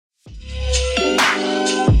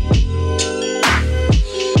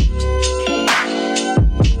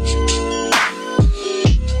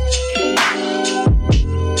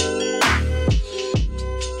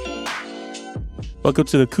Welcome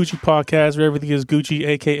to the Coochie Podcast, where everything is Gucci,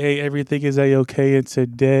 aka everything is A-OK. And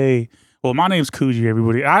today, well, my name's Coogee,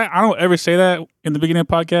 everybody. I don't ever say that in the beginning of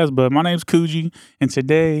the podcast, but my name's Coogee. And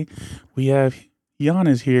today, we have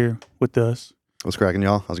Giannis here with us. What's cracking,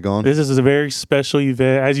 y'all? How's it going? This is a very special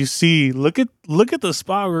event. As you see, look at the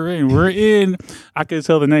spot we're in. We're in, I could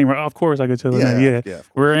tell the name, right? Of course I could tell the name. Yeah.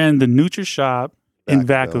 We're in the Nutri Shop in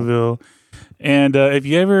Vacaville. And if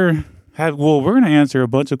you ever have, well, we're going to answer a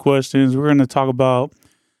bunch of questions. We're going to talk about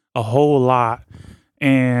a whole lot.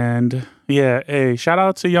 And yeah, hey, shout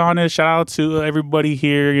out to Giannis. Shout out to everybody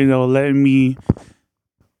here, letting me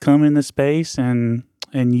come into space and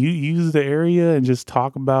you use the area and just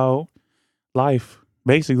talk about life,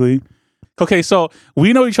 basically. Okay, so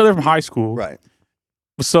we know each other from high school. Right.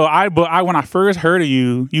 So when I first heard of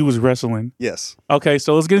you was wrestling. Yes. Okay,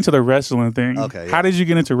 so let's get into the wrestling thing. Okay. How did you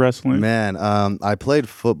get into wrestling? Man, I played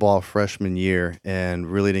football freshman year and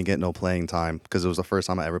really didn't get no playing time because it was the first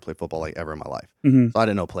time I ever played football ever in my life. Mm-hmm. So I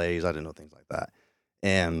didn't know plays, I didn't know things like that.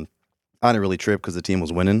 And I didn't really trip because the team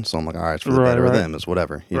was winning. So I'm like, all right, it's for the better of them. It's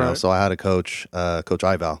whatever. You know. So I had a coach, Coach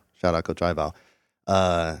Ival. Shout out Coach Ival.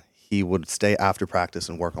 He would stay after practice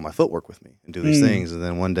and work on my footwork with me and do these things. And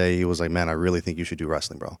then one day he was like, man, I really think you should do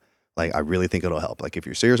wrestling, bro. Like, I really think it'll help. Like, if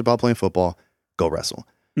you're serious about playing football, go wrestle.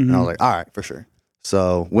 Mm-hmm. And I was like, all right, for sure.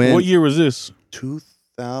 So what year was this?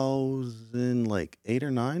 2008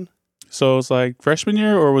 or 9. So it's like freshman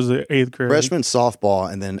year, or was it 8th grade? Freshman softball,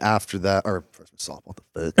 and then after that, or freshman softball,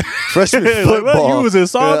 the fuck? Freshman football. Like, you was in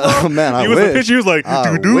softball? Man, I wish. Was the pitcher, he was like,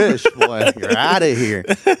 I wish, boy, you're out of here.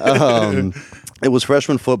 It was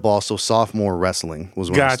freshman football, so sophomore wrestling was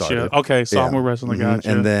when I started. Okay, sophomore wrestling, gotcha.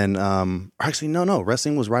 And then, actually, no,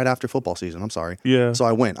 wrestling was right after football season. I'm sorry. Yeah. So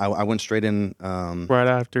I went straight in. Right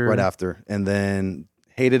after. And then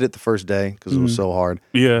hated it the first day because it was so hard.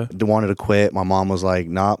 Yeah. Wanted to quit. My mom was like,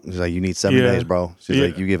 nah. She's like, you need 7 days, bro. She's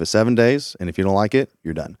like, you give it 7 days, and if you don't like it,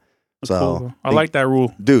 you're done. So cool. I like that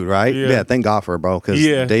rule. Dude, right? Yeah, thank God for it, bro, because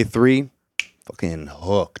day 3, fucking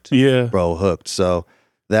hooked. Yeah. Bro, hooked. So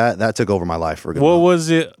that took over my life for a good What month.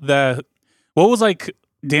 was like,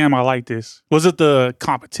 damn, I like this? Was it the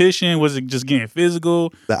competition? Was it just getting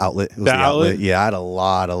physical? The outlet. It was the outlet. Yeah, I had a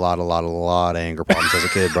lot of anger problems as a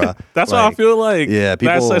kid, bro. That's what I feel like. Yeah,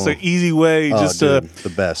 people. That's an easy way to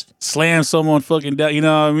the best slam someone fucking down. You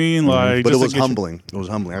know what I mean? Like, but it was humbling. It was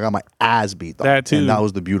humbling. I got my ass beat. Though. That too. And that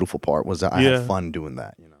was the beautiful part. Was that I had fun doing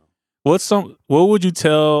that. You know. What would you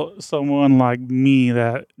tell someone like me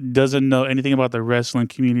that doesn't know anything about the wrestling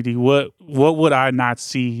community? What would I not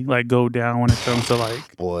see like go down when it comes to like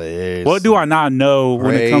what do I not know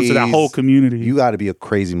when it comes to that whole community? You got to be a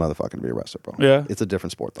crazy motherfucker to be a wrestler, bro. Yeah, it's a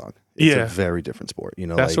different sport, dog. It's a very different sport. You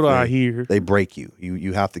know, that's what I hear. They break you.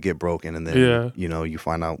 You have to get broken, and then you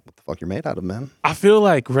find out what the fuck you're made out of, man. I feel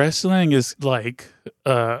like wrestling is like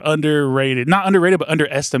underrated, not underrated, but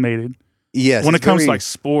underestimated. Yes, when it comes to like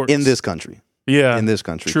sports in this country. Yeah. In this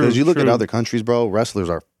country. Because you look at other countries, bro, wrestlers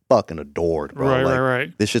are fucking adored, bro.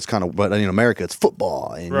 Right. This shit's kind of, but in America, it's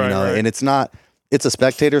football. And, and it's not, it's a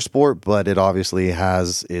spectator sport, but it obviously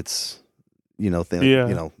has its, men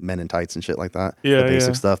in tights and shit like that. Yeah. The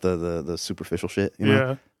basic stuff, the superficial shit, you know?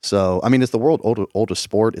 Yeah. So, I mean, it's the world's oldest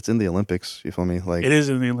sport. It's in the Olympics. You feel me? Like it is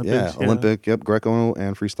in the Olympics. Yeah. Olympic, Greco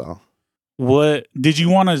and freestyle. What did you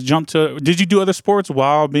want to jump to? Did you do other sports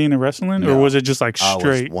while being in wrestling, or was it just like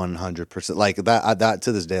straight? I was 100% like that. That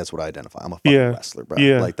to this day, that's what I identify. I'm a fucking wrestler, bro.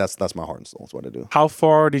 Yeah, like that's my heart and soul. That's what I do. How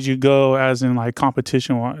far did you go, as in like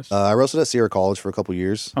competition wise? I wrestled at Sierra College for a couple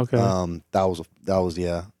years. Okay, that was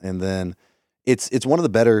and then it's one of the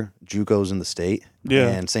better JUCOs in the state. Yeah,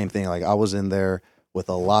 and same thing. Like I was in there with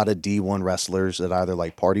a lot of D1 wrestlers that either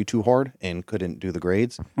like party too hard and couldn't do the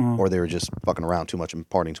grades, or they were just fucking around too much and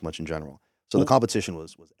partying too much in general. So the competition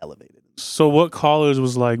was elevated. So what college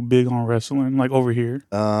was like big on wrestling, like over here?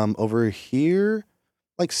 Over here,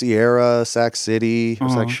 like Sierra, Sac City, or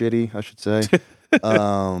Sac Shitty, I should say.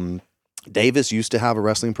 Davis used to have a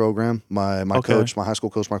wrestling program. My coach, my high school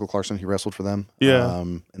coach, Michael Clarkson, he wrestled for them. Yeah.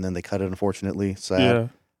 And then they cut it, unfortunately. Sad.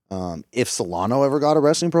 Yeah. If Solano ever got a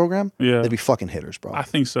wrestling program, they'd be fucking hitters, bro. I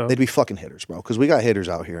think so. They'd be fucking hitters, bro. Because we got hitters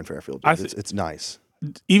out here in Fairfield. It's nice.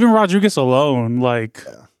 Even Rodriguez alone, like...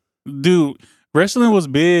 Yeah. Dude, wrestling was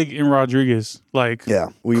big in Rodriguez, like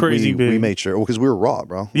crazy big. We made sure because we were raw,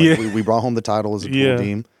 bro. Like, we brought home the title as a cool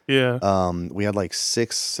team. Yeah. We had like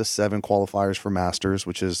 6 to 7 qualifiers for Masters,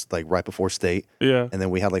 which is like right before state. Yeah. And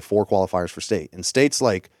then we had like 4 qualifiers for state. And state's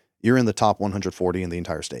like you're in the top 140 in the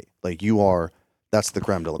entire state. Like you are. That's the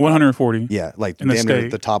creme de la creme. 140. Yeah, like in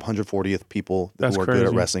the top 140th people who are good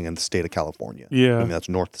at wrestling in the state of California. Yeah. I mean that's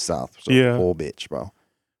north to south. So whole bitch, bro.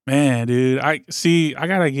 Man, dude, I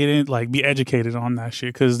gotta get in, like, be educated on that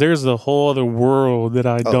shit because there's a whole other world that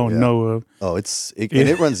I don't know of. Oh,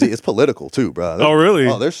 it runs. It's political too, bro. Oh, really?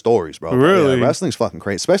 Oh, there's stories, bro. Really? Yeah, wrestling's fucking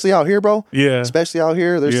crazy, especially out here, bro. Yeah, especially out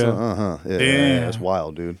here. There's yeah. Yeah, it's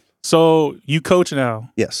wild, dude. So you coach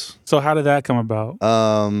now? Yes. So how did that come about?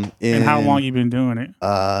 And how long you been doing it?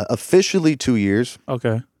 Officially 2 years.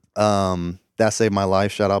 Okay. That saved my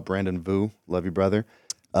life. Shout out Brandon Vu. Love you, brother.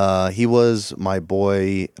 He was my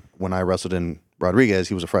boy when I wrestled in Rodriguez.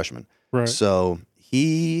 He was a freshman. Right. So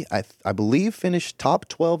he, I believe, finished top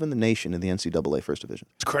 12 in the nation in the NCAA first division.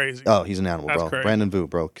 It's crazy. Oh, he's an animal, That's bro. crazy. Brandon Vu,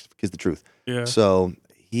 bro. He's the truth. Yeah. So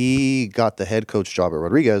he got the head coach job at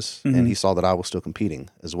Rodriguez, and he saw that I was still competing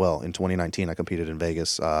as well. In 2019, I competed in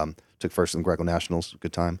Vegas. Took first in Greco Nationals.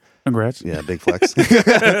 Good time. Congrats. Yeah, big flex.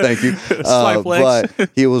 Thank you. Slight flex. But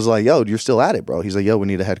he was like, yo, you're still at it, bro. He's like, yo, we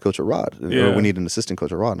need a head coach at Rod. Yeah. Or we need an assistant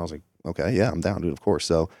coach at Rod. And I was like, okay, yeah, I'm down, dude, of course.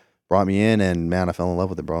 So brought me in, and man, I fell in love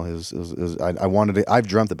with it, bro. I wanted it. I've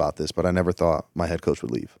dreamt about this, but I never thought my head coach would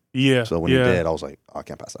leave. Yeah. So when he did, I was like, oh, I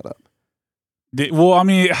can't pass that up. Well, I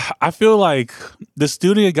mean, I feel like the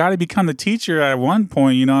student got to become the teacher at one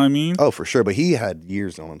point. You know what I mean? Oh, for sure. But he had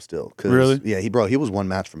years on him still. Really? Yeah, he was one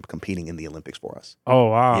match from competing in the Olympics for us. Oh,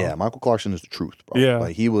 wow. Yeah, Michael Clarkson is the truth, bro. Yeah.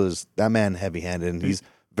 Like, he was that man heavy-handed, and he's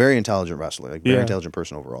very intelligent wrestler, like very intelligent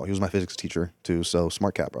person overall. He was my physics teacher too, so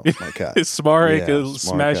smart cat, bro. Smart cat. It's smart. It could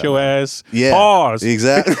smash cat, your ass. Yeah. Pause.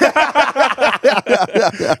 Exactly.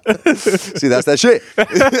 See, that's that shit.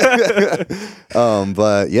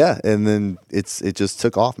 But yeah, and then it just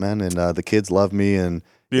took off, man, and the kids love me, and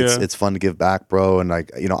it's fun to give back, bro. And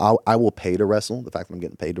like, you know, I will pay to wrestle. The fact that I'm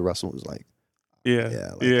getting paid to wrestle is like,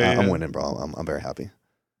 I'm winning, bro. I'm very happy.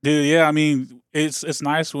 Dude, yeah, I mean, it's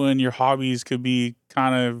nice when your hobbies could be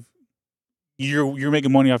kind of you're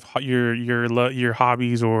making money off your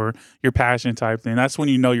hobbies or your passion type thing. That's when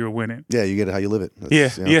you know you're winning. Yeah, you get it how you live it.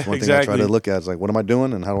 That's, one thing exactly. I try to look at is like, what am I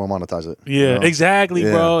doing and how do I monetize it? Yeah, exactly,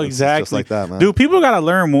 bro. Exactly. Just like that, man. Dude, people got to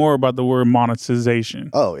learn more about the word monetization.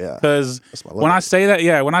 Oh yeah, because when I say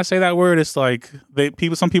that word, it's like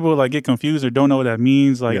some people like get confused or don't know what that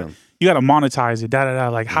means. Like you got to monetize it.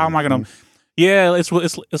 Like how am I gonna? Yeah, it's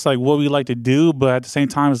like what we like to do, but at the same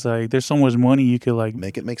time, it's like there's so much money you could like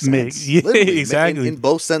make it make sense. Yeah, exactly. In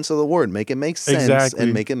both sense of the word, make it make sense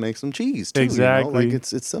and make it make some cheese too. Exactly, you know? Like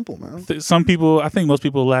it's simple, man. Some people, I think most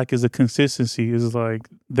people lack is the consistency. Is like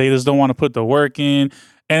they just don't want to put the work in,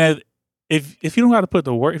 and if you don't got to put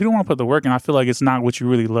the work, if you don't want to put the work in, I feel like it's not what you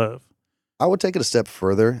really love. I would take it a step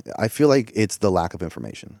further. I feel like it's the lack of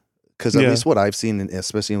information. Because at least what I've seen,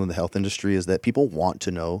 especially in the health industry, is that people want to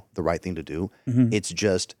know the right thing to do. It's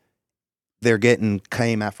just they're getting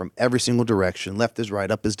came at from every single direction. Left is right,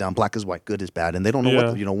 up is down, black is white, good is bad, and they don't know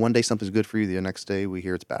what. One day something's good for you, the next day we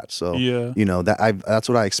hear it's bad. So that's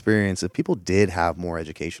what I experienced. If people did have more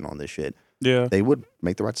education on this shit, they would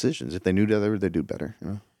make the right decisions. If they knew better, they'd do better. You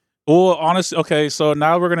know? Well, honestly, okay. So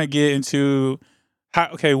now we're gonna get into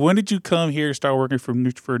when did you come here to start working for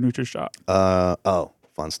NutriShop?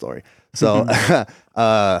 Fun story. So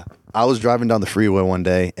I was driving down the freeway one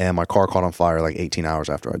day and my car caught on fire like 18 hours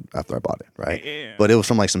after I bought it, right? Damn. But it was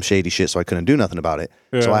from like some shady shit, so I couldn't do nothing about it.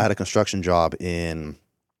 So I had a construction job in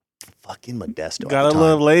fucking Modesto. Gotta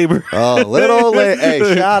love labor. Oh, hey,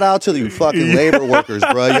 shout out to you fucking labor workers,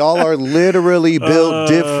 bro. Y'all are literally built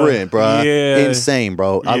different, bro. Yeah. Insane,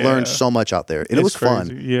 bro. I learned so much out there, and it was crazy.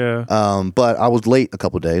 fun. Yeah. But I was late a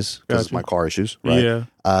couple of days because of my car issues, right? Yeah.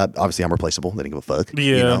 Obviously, I'm replaceable. They didn't give a fuck.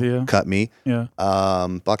 Yeah. Cut me. Yeah.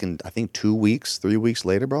 Fucking, I think 3 weeks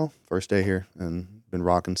later, bro. First day here, and been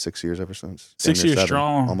rocking 6 years ever since. 6 years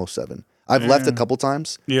strong. Almost 7. I've left a couple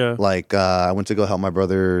times. Yeah. Like, I went to go help my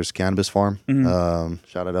brother's cannabis farm.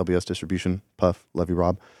 Shout out LBS Distribution. Puff. Love you,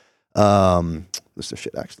 Rob. This is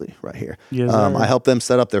shit actually right here. Yes, I helped them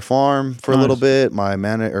set up their farm for a little bit. My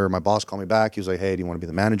boss called me back. He was like, hey, do you want to be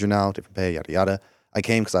the manager now? Different pay, yada, yada. I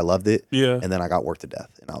came because I loved it. Yeah. And then I got worked to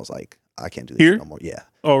death. And I was like, I can't do this shit no more. Yeah.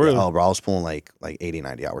 Oh, really? Oh, bro, I was pulling like 80,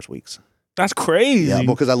 90 hours weeks. That's crazy. Yeah,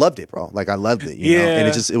 because I loved it, bro. Like I loved it, you know. And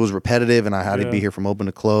it was repetitive, and I had to be here from open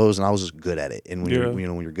to close, and I was just good at it. And when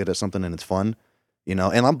when you're good at something and it's fun, you know.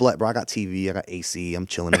 And I'm blessed, bro. I got TV, I got AC, I'm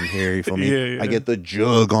chilling in here. You feel me? I get the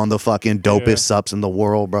jug on the fucking dopest sups in the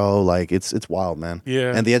world, bro. Like it's wild, man.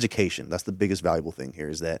 Yeah. And the education, that's the biggest valuable thing here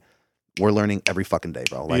is that we're learning every fucking day,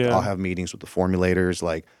 bro. Like I'll have meetings with the formulators,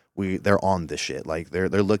 like they're on this shit. Like they're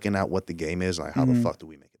looking at what the game is, like how the fuck do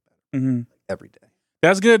we make it better every day.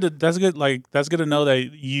 That's good. That's good. Like that's good to know that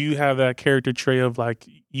you have that character trait of like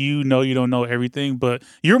you don't know everything, but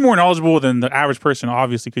you're more knowledgeable than the average person,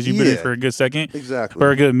 obviously, because you've been here for a good second, exactly, for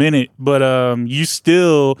a good minute. But you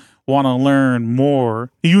still want to learn more.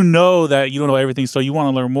 You know that you don't know everything, so you want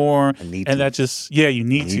to learn more. That just you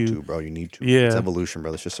need to, bro. You need to. Yeah, it's evolution,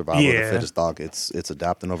 bro. It's just survival of the fittest, dog. It's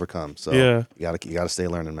adapt and overcome. So you gotta stay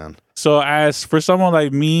learning, man. So as for someone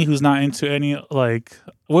like me who's not into any like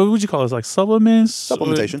what would you call it, like supplements?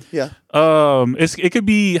 Supplementation, yeah. It could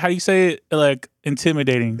be, how do you say it, like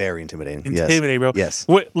intimidating. Very intimidating. Intimidating, bro. Yes.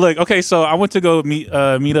 Look, okay, so I went to go meet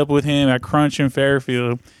up with him at Crunch in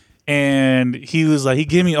Fairfield. And he was like, he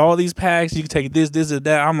gave me all these packs. You can take this, and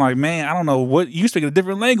that. I'm like, man, I don't know what you speak a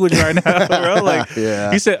different language right now, bro. Like,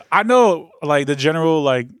 he said, I know like the general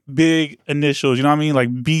like big initials. You know what I mean? Like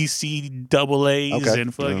BCAAs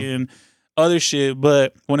and fucking other shit.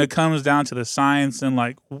 But when it comes down to the science and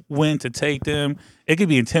like when to take them, it can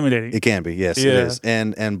be intimidating. It can be, yes, it is.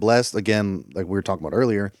 And blessed again, like we were talking about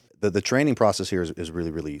earlier, the training process here is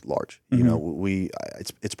really, really large. You know,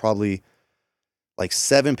 it's probably like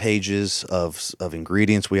 7 pages of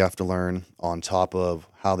ingredients we have to learn on top of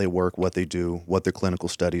how they work, what they do, what their clinical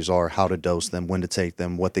studies are, how to dose them, when to take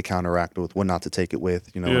them, what they counteract with, what not to take it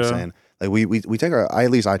with. You know what I'm saying? Like we take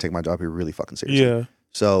at least I take my job here really fucking seriously. Yeah.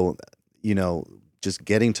 So, you know, just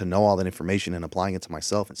getting to know all that information and applying it to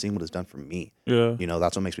myself and seeing what it's done for me. Yeah. You know,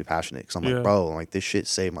 that's what makes me passionate. Because I'm like, bro, like this shit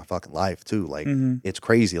saved my fucking life too. Like it's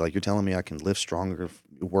crazy. Like you're telling me I can lift stronger,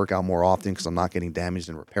 work out more often because I'm not getting damaged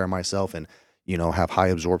and repair myself and, you know, have high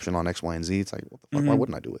absorption on X, Y, and Z. It's like, what the fuck? Why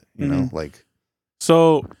wouldn't I do it? You know, like.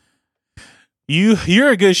 So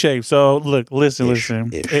you're in good shape. So look,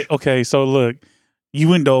 listen. Okay, so look,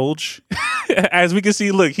 you indulge, as we can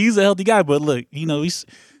see. Look, he's a healthy guy, but look, you know, he's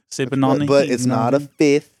sipping on the but heat, it's not a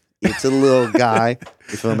fifth. It's a little guy.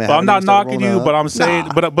 You feel me? But I'm not knocking you, but I'm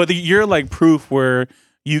saying, but you're like proof where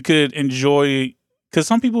you could enjoy, because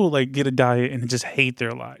some people like get a diet and just hate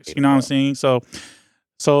their lives. You know what I'm saying? So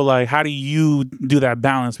like, how do you do that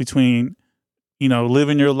balance between, you know,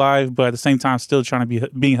 living your life, but at the same time still trying to be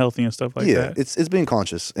being healthy and stuff like that? Yeah, it's being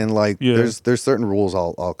conscious, and like there's certain rules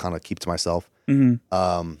I'll kind of keep to myself.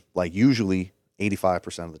 Like usually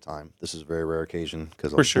 85% of the time, this is a very rare occasion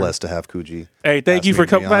because I'm blessed to have Kuji. Hey, thank you for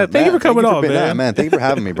coming. Thank you for coming on, man. Man, thank you for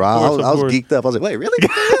having me, bro. I was geeked up. I was like, wait, really?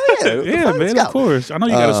 Yeah, man, of course. I know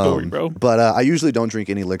you got a story, bro. But I usually don't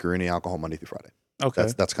drink any liquor or any alcohol Monday through Friday. Okay,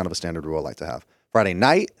 that's kind of a standard rule I like to have. Friday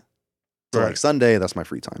night to like Sunday, that's my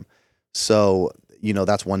free time. So, you know,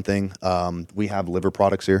 that's one thing. We have liver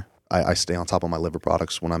products here. I stay on top of my liver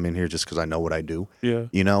products when I'm in here just because I know what I do. Yeah.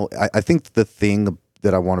 You know, I think the thing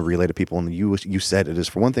that I want to relay to people, and you said it, is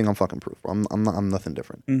for one thing, I'm fucking proof. I'm nothing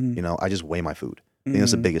different. You know, I just weigh my food. I think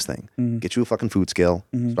that's the biggest thing. Get you a fucking food scale,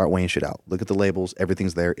 start weighing shit out. Look at the labels,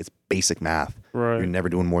 everything's there. It's basic math. Right. You're never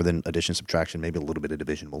doing more than addition, subtraction, maybe a little bit of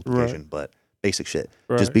division, multiplication, but basic shit.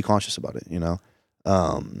 Just be conscious about it, you know?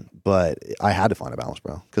 But I had to find a balance,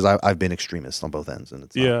 bro, because I've been extremist on both ends, and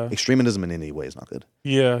it's extremism in any way is not good.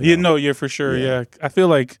 Yeah, for sure. Yeah, I feel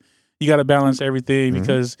like you got to balance everything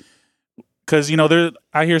because you know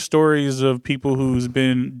I hear stories of people who's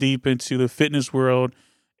been deep into the fitness world,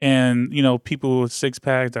 and you know people with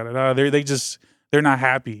 6-packs, they're not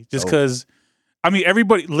happy just because. I mean,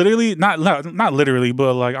 everybody literally not literally,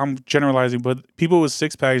 but like I'm generalizing, but people with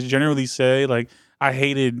 6-packs generally say like I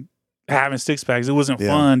hated having 6-packs. It wasn't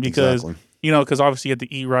fun because you know, because obviously you had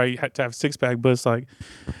to eat right, you had to have 6-pack. But it's like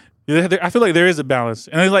I feel like there is a balance,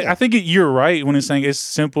 and it's like I think you're right when it's saying it's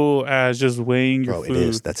simple as just weighing your food. It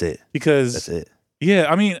is. That's it. Because that's it. Yeah,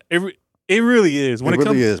 I mean it really is. When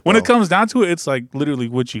it comes down to it, it's like literally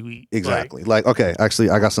what you eat. Exactly. Like okay, actually,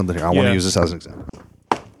 I got something here. I want to use this as an example.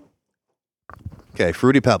 Okay,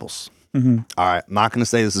 Fruity Pebbles. All right, I'm not going to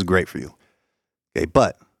say this is great for you. Okay,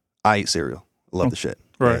 but I eat cereal. I love the shit.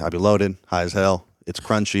 Okay? Right. I be loaded, high as hell. It's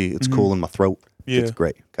crunchy. It's cool in my throat. It's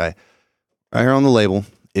great. Okay. Right here on the label,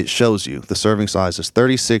 it shows you the serving size is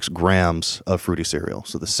 36 grams of fruity cereal.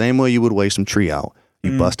 So the same way you would weigh some tree out,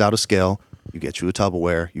 you bust out a scale, you get you a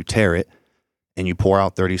Tupperware, you tear it, and you pour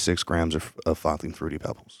out 36 grams of fucking Fruity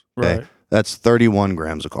Pebbles. Okay. Right. That's 31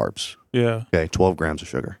 grams of carbs. Yeah. Okay. 12 grams of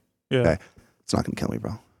sugar. Yeah. Okay. It's not going to kill me,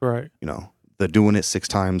 bro. Right. You know, the doing it 6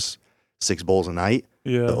 times, 6 bowls a night,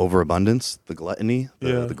 the overabundance, the gluttony,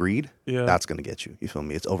 the greed, that's going to get you. You feel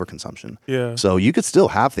me? It's overconsumption. Yeah. So you could still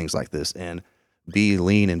have things like this and be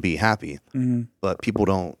lean and be happy, but people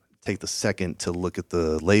don't take the second to look at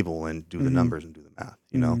the label and do the numbers and do the math,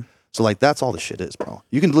 you know? So like that's all the shit is, bro.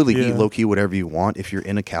 You can literally eat low-key whatever you want. If you're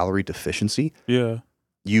in a calorie deficiency,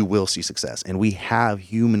 you will see success. And we have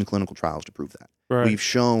human clinical trials to prove that. Right. We've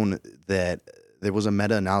shown that there was a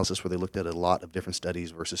meta-analysis where they looked at a lot of different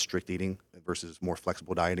studies versus strict eating versus more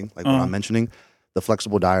flexible dieting. Like what I'm mentioning, the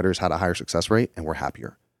flexible dieters had a higher success rate and were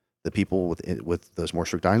happier. the people with those more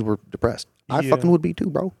strict diets were depressed. I fucking would be too,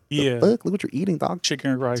 bro. The fuck? Look what you're eating, dog.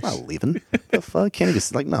 Chicken and rice. It's not leaving. The fuck? Can't even,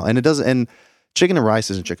 like, no. And it doesn't, and chicken and rice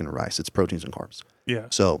isn't chicken and rice. It's proteins and carbs. Yeah.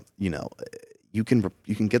 So, you can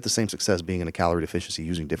get the same success being in a calorie deficiency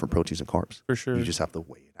using different proteins and carbs. For sure. You just have to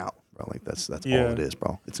weigh it out, bro. Like that's all it is,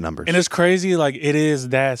 bro. It's numbers. And it's crazy, like it is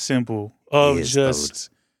that simple of just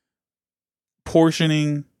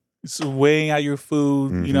portioning, weighing out your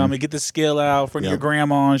food. You know what I mean? Get the scale out from your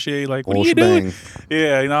grandma and shit. Like, what are you doing?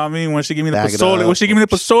 Yeah, you know what I mean? When she give me the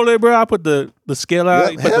pozole, bro, I put the scale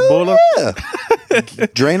out, put the bowl up.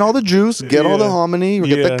 Drain all the juice, get all the hominy,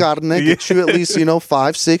 get the carne, get you at least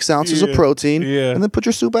 5-6 ounces of protein, and then put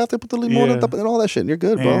your soup after, put the limon on top, and all that shit, and you're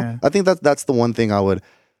good, bro. I think that's the one thing I would.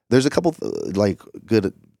 There's a couple like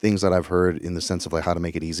good things that I've heard in the sense of like how to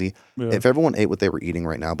make it easy. If everyone ate what they were eating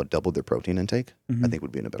right now but doubled their protein intake, I think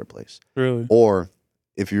we'd be in a better place. Really? Or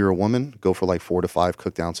if you're a woman, go for like 4 to 5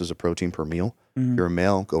 cooked ounces of protein per meal. If you're a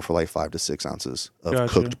male, go for like 5 to 6 ounces of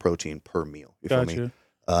cooked protein per meal. You feel me?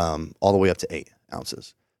 All the way up to 8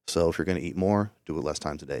 ounces. So if you're going to eat more, do it less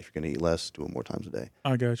times a day. If you're going to eat less, do it more times a day.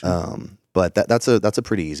 I got you. But that's a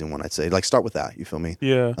pretty easy one, I'd say. Like, start with that. You feel me?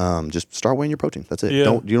 Yeah. Just start weighing your protein. That's it.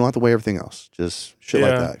 Yeah. You don't have to weigh everything else. Just shit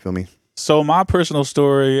like that. You feel me? So my personal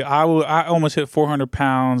story, I almost hit 400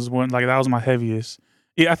 pounds when that was my heaviest.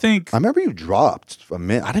 Yeah, I remember you dropped a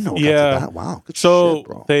minute. I didn't know it got to that. Wow. Good shit,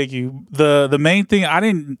 bro. Thank you. The main thing I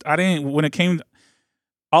didn't when it came.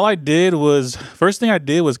 All I did was first thing I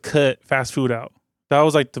did was cut fast food out. That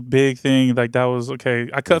was like the big thing. Like that was okay.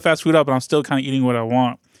 I cut fast food out, but I'm still kind of eating what I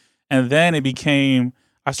want. And then it became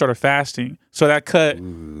I started fasting. So that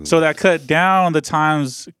cut down the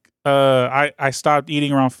times I stopped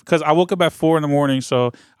eating around because I woke up at 4 a.m.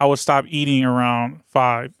 So I would stop eating around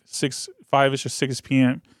 5-ish or 6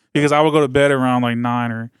 p.m. because I would go to bed around like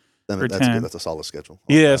 9 or 10. Good. That's a solid schedule.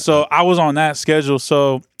 So I was on that schedule.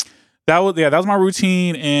 So that was my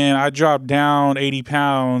routine, and I dropped down 80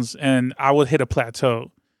 pounds, and I would hit a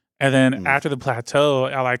plateau. And then after the plateau,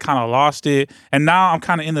 I like kind of lost it. And now I'm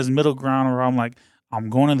kind of in this middle ground where I'm like, I'm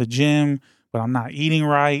going to the gym, but I'm not eating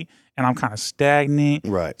right, and I'm kind of stagnant.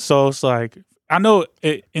 Right. So it's like, I know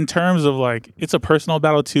in terms of like, it's a personal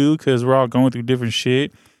battle too, because we're all going through different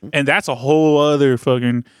shit. And that's a whole other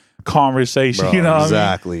fucking conversation, bro, you know what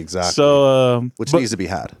I mean? Exactly. So, which needs to be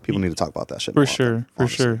had. People need to talk about that shit. For sure.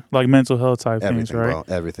 Like mental health type everything, things, right?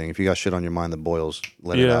 Bro, everything. If you got shit on your mind that boils,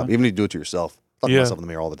 let it out. Even if you do it to yourself. Talk to myself in the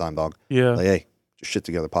mirror all the time, dog. Yeah. Like, hey, just shit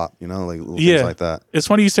together, pop. Like little things like that. It's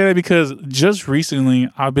funny you say that because just recently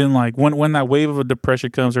I've been like, when that wave of a depression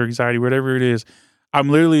comes or anxiety, whatever it is, I'm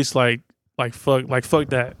literally just like fuck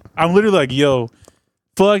that. I'm literally like, yo,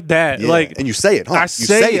 fuck that. Yeah. Like, and you say it, huh? I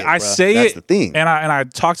say it. That's the thing. And I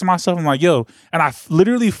talk to myself. I'm like, yo, and I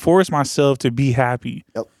literally force myself to be happy.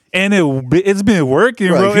 Yep. And it's been working,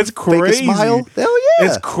 bro. It's crazy. Smile, hell yeah.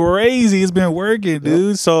 It's crazy. It's been working,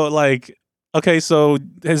 dude. So like, okay, so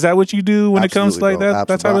is that what you do when it comes to like that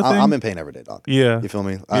type of thing? I'm in pain every day, dog. Yeah. You feel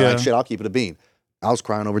me? Shit, I'll keep it a bean. I was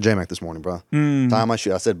crying over J-Mac this morning, bro. Time I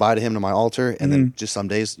shoot, I said bye to him to my altar, and then just some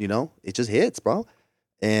days, it just hits, bro.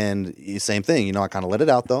 And same thing, I kind of let it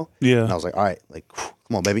out though. Yeah. And I was like, all right, like,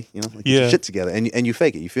 come on, baby, get your shit together, and you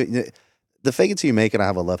fake it. You feel the fake it till you make it. I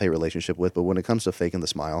have a love-hate relationship with, but when it comes to faking the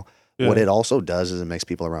smile, what it also does is it makes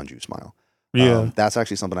people around you smile. Yeah. That's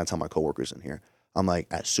actually something I tell my coworkers in here. I'm like,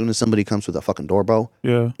 as soon as somebody comes through the fucking door, bro,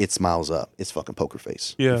 it smiles up. It's fucking poker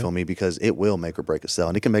face. Yeah. You feel me? Because it will make or break a sale,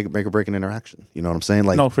 and it can make or break an interaction. You know what I'm saying?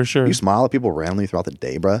 Like, no, for sure. You smile at people randomly throughout the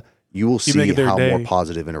day, bro. You will see how more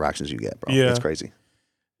positive interactions you get, bro. Yeah. It's crazy.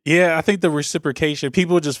 Yeah, I think the reciprocation,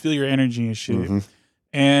 people just feel your energy and shit.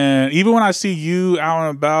 And even when I see you out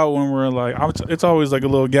and about, when we're like, it's always like a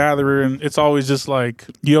little gathering. It's always just like,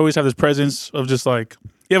 you always have this presence of just like,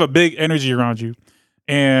 you have a big energy around you.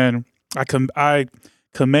 And I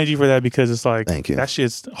commend you for that because it's like, thank you. That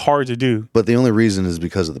shit's hard to do. But the only reason is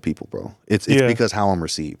because of the people, bro. It's because how I'm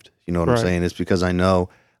received. You know what I'm saying? It's because I know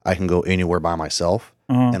I can go anywhere by myself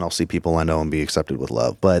and I'll see people I know and be accepted with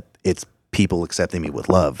love. But it's people accepting me with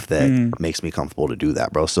love that makes me comfortable to do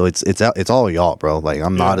that, bro. So it's all y'all, bro. Like,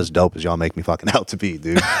 I'm not as dope as y'all make me fucking out to be,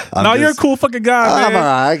 dude. No, you're a cool fucking guy, man. I'm all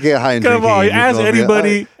right. I get high and Come drinking. on,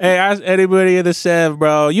 ask anybody in the Sev,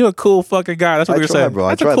 bro. You a cool fucking guy. That's what we're saying, bro.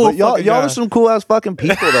 That's I try, a cool but y'all guy. are some cool ass fucking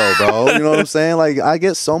people, though, bro. You know what I'm saying? Like, I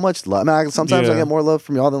get so much love. I mean, sometimes I get more love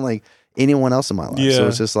from y'all than like anyone else in my life. So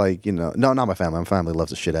it's just like, no, not my family. My family loves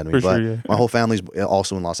the shit out of me, but my whole family's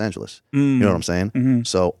also in Los Angeles. You know what I'm saying?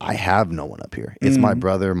 So I have no one up here. It's my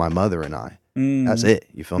brother, my mother, and I. That's it.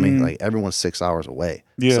 You feel me? Like, everyone's 6 hours away.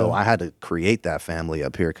 So I had to create that family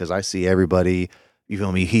up here because I see everybody, you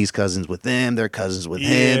feel me? He's cousins with them. They're cousins with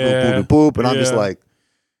him. Boop, boop, boop, boop. And I'm just like,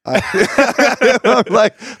 like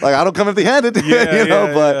I don't come empty-handed,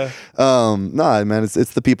 But nah, man,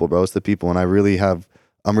 it's the people, bro. It's the people, and I'm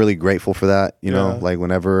really grateful for that. You know, like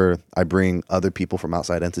whenever I bring other people from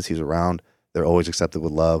outside entities around, they're always accepted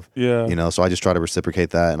with love. Yeah, you know. So I just try to reciprocate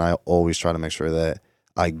that, and I always try to make sure that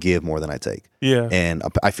I give more than I take. Yeah, and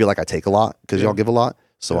I feel like I take a lot because y'all give a lot.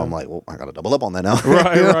 So I'm like, well, I gotta double up on that now.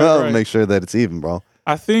 Right. Make sure that it's even, bro.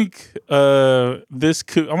 I think this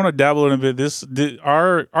could. I want to dabble in a bit.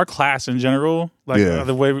 Our class in general, like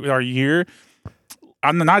the way our year.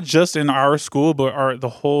 I'm not just in our school, but the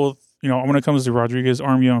whole. You know, when it comes to Rodriguez,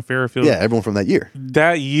 Armio, and Fairfield. Yeah, everyone from that year.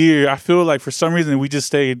 That year, I feel like for some reason we just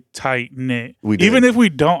stayed tight knit. We did. Even if we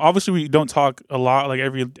don't, obviously we don't talk a lot like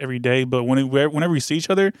every day. But whenever we see each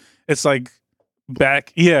other, it's like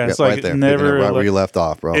back. Yeah, it's like right never right where you left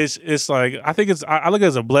off, bro. It's like I think I look at it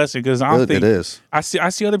as a blessing because I don't think it is. I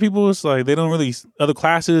see other people. It's like they don't really other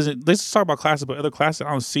classes. Let's just talk about classes, but other classes I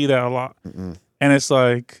don't see that a lot. And it's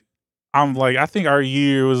like I'm like I think our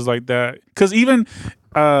year was like that because even.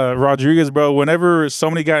 Rodriguez, bro, whenever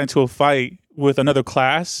somebody got into a fight with another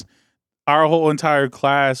class, our whole entire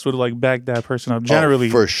class would like back that person up. Generally,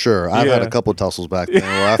 for sure. I've had a couple tussles back then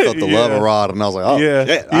where I felt the love of Rod, and I was like, "Oh,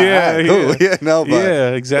 shit, cool."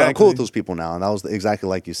 But exactly. I'm cool with those people now, and that was exactly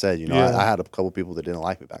like you said. You know, I had a couple people that didn't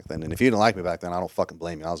like me back then, and if you didn't like me back then, I don't fucking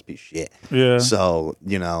blame you. I was a piece of shit. Yeah. So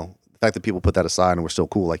you know. The fact that people put that aside and we're still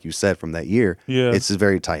cool, like you said, from that year, it's just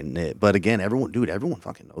very tight knit. But again, everyone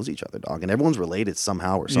fucking knows each other, dog, and everyone's related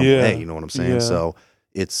somehow or some way. You know what I'm saying? Yeah. So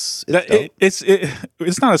it's not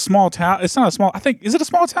a small town. It's not a small. I think is it a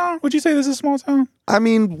small town? Would you say this is a small town? I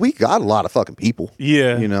mean, we got a lot of fucking people.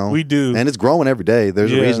 Yeah, you know, we do, and it's growing every day.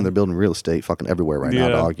 There's a reason they're building real estate fucking everywhere right now,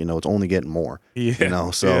 dog. You know, it's only getting more. Yeah, you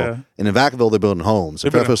know, so and in Vacaville they're building homes.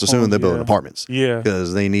 In Fairfield soon they're building apartments. Yeah,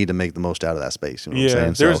 because they need to make the most out of that space. You know what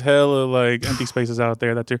I'm saying? There's hella like empty spaces out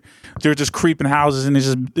there that they're just creeping houses and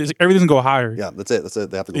everything's gonna go higher. Yeah, that's it.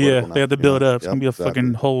 They have to go. Yeah, they have to build up. It's gonna be a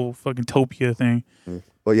fucking whole fucking topia thing.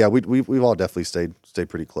 But yeah, we've all definitely stayed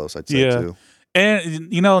pretty close. I'd say too.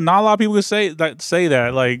 And you know, not a lot of people would say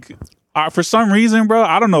that. Like, for some reason, bro,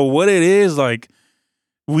 I don't know what it is. Like,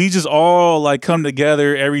 we just all like come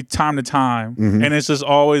together every time to time, and it's just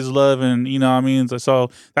always love, and you know what I mean.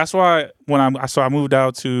 So that's why when I moved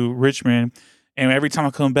out to Richmond, and every time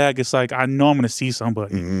I come back, it's like I know I'm gonna see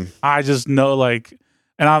somebody. I just know like.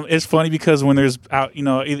 And it's funny because when there's out, you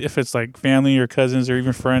know, if it's like family or cousins or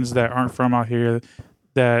even friends that aren't from out here,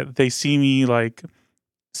 that they see me like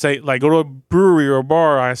say like go to a brewery or a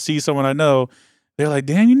bar, I see someone I know, they're like,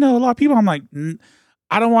 damn, you know a lot of people. I'm like,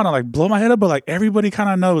 I don't want to like blow my head up, but like everybody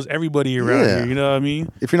kind of knows everybody around here. You know what I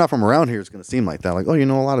mean? If you're not from around here, it's gonna seem like that. Like, oh, you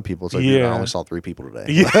know a lot of people. It's like, I only saw 3 people today.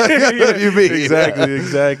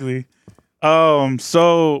 Exactly.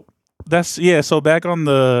 So that's So back on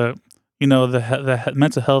the. You know, the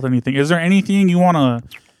mental health anything. Is there anything you want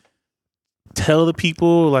to tell the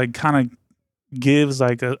people, like kind of gives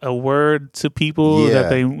like a word to people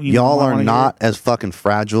that they y'all are not as fucking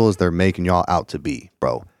fragile as they're making y'all out to be,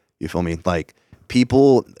 bro. You feel me? Like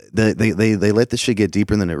people they let this shit get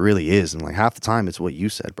deeper than it really is, and like half the time it's what you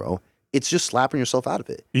said, bro. It's just slapping yourself out of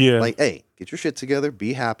it. Yeah. Like, hey, get your shit together,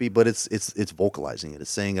 be happy, but it's vocalizing it,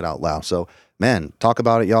 it's saying it out loud. So, man, talk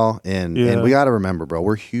about it, y'all. And we gotta remember, bro,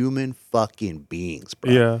 we're human fucking beings,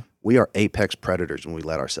 bro. Yeah. We are apex predators when we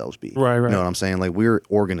let ourselves be. Right. You know what I'm saying? Like, we're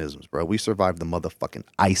organisms, bro. We survived the motherfucking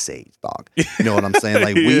ice age, dog. You know what I'm saying?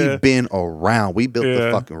 Like, we've been around. We built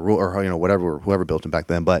the fucking rule, or, you know, whoever built it back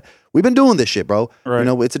then. But we've been doing this shit, bro. Right. You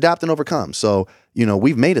know, it's adapt and overcome. So, you know,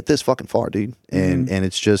 we've made it this fucking far, dude. And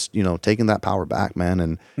it's just, you know, taking that power back, man,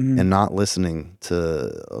 and not listening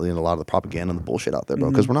to, you know, a lot of the propaganda and the bullshit out there,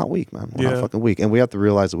 bro. Because we're not weak, man. We're not fucking weak. And we have to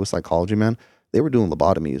realize that with psychology, man, they were doing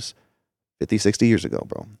lobotomies 50, 60 years ago,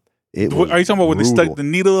 bro. Are you talking about when they stuck the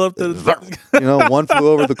needle up the you know, one flew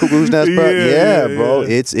over the cuckoo's nest, bro? Yeah, bro.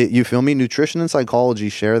 You feel me? Nutrition and psychology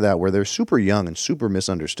share that, where they're super young and super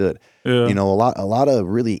misunderstood. Yeah. You know, a lot of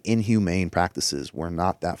really inhumane practices were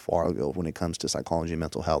not that far ago when it comes to psychology and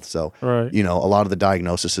mental health. So, you know, a lot of the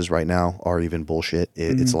diagnoses right now are even bullshit.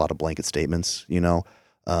 It's a lot of blanket statements, you know.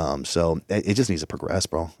 So it just needs to progress,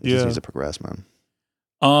 bro. It just needs to progress, man.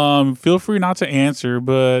 Feel free not to answer,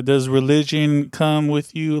 but does religion come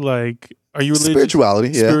with you? Like, are you religious? Spirituality,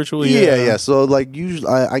 yeah. Spiritual, yeah. So, like, usually,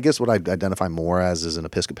 I guess what I identify more as is an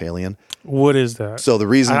Episcopalian. What is that? So the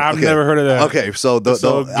reason I've never heard of that. Okay, so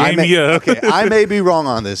I may be wrong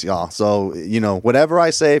on this, y'all. So, you know, whatever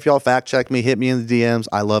I say, if y'all fact check me, hit me in the DMs.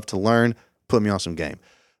 I love to learn. Put me on some game.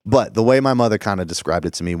 But the way my mother kind of described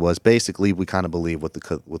it to me was basically we kind of believe what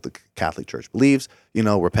the Catholic Church believes,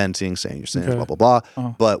 repenting, saying your sins, blah, blah,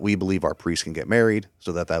 blah. But we believe our priests can get married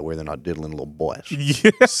so that way they're not diddling little boys. Yeah.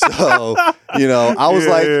 So, I was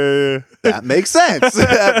that makes sense.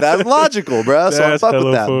 That's logical, bro. So I fuck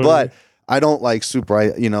with that. Funny. But I don't like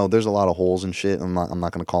there's a lot of holes and shit. I'm not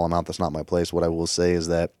going to call them out. That's not my place. What I will say is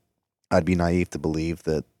that I'd be naive to believe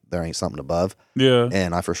that there ain't something above. Yeah.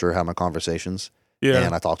 And I for sure have my conversations. Yeah.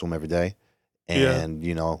 And I talk to them every day. And,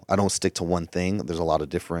 I don't stick to one thing. There's a lot of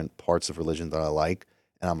different parts of religion that I like.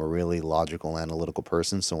 And I'm a really logical, analytical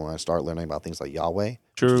person. So when I start learning about things like Yahweh,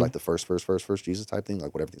 which is like the first Jesus type thing,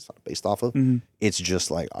 like what everything's based off of, it's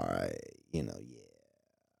just like, all right,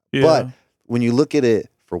 yeah. But when you look at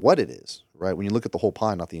it for what it is, right? When you look at the whole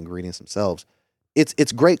pie, not the ingredients themselves,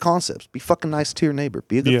 it's great concepts. Be fucking nice to your neighbor.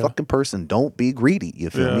 Be a good fucking person. Don't be greedy.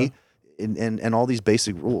 You feel me? And all these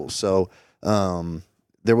basic rules. So,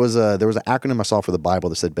 there was an acronym I saw for the Bible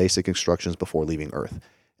that said basic instructions before leaving Earth,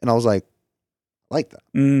 and I was like that.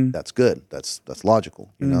 That's good. That's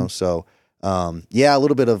logical. So a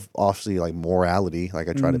little bit of obviously like morality. Like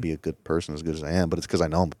I try to be a good person as good as I am, but it's because I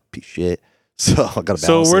know I'm a piece of shit. So I got to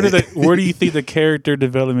balance. So where do you think the character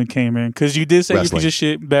development came in? Because you did say you're a piece of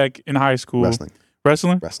shit back in high school.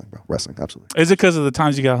 Wrestling, bro. Wrestling, absolutely. Is it because of the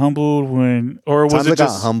times you got humbled or was it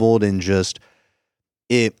just got humbled and just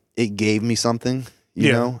it gave me something,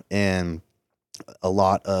 and a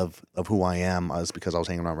lot of who I am is because I was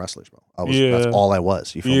hanging around wrestlers, bro. That's all I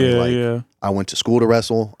was. You feel me? I went to school to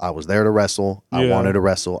wrestle. I was there to wrestle. I wanted to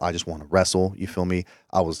wrestle. I just want to wrestle. You feel me?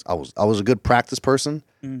 I was a good practice person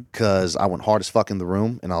because I went hard as fuck in the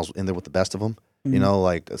room and I was in there with the best of them.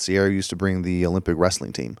 Like Sierra used to bring the Olympic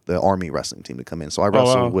wrestling team, the Army wrestling team to come in. So I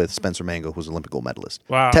wrestled with Spencer Mango, who's an Olympic gold medalist.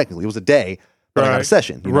 Wow. Technically, it was a day, but I got a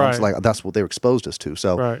session. So like that's what they were exposed us to.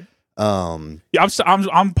 So dude,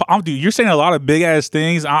 you're saying a lot of big ass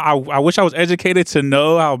things. I wish I was educated to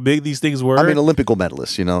know how big these things were. I mean, Olympic gold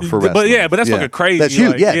medalist, for wrestling. But that's fucking crazy. That's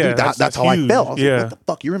huge. Like, dude, that's how huge. I felt. I was like, what the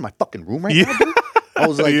fuck? You're in my fucking room right now, dude? I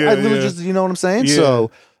was like, I literally just, you know what I'm saying? Yeah.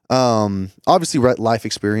 So, obviously life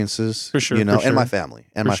experiences, for sure, and my family,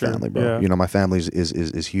 bro. Yeah. My family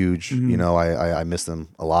is huge. I miss them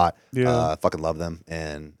a lot. Yeah. I fucking love them.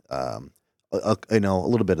 And, a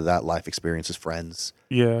little bit of that life experiences, friends.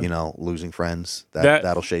 Yeah. Losing friends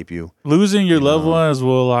that'll shape you. Losing your loved ones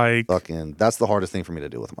will that's the hardest thing for me to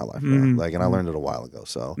deal with in my life, bro. And I learned it a while ago.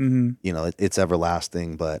 So, it's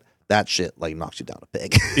everlasting, but that shit knocks you down a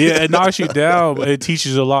peg. Yeah, it knocks you down, but it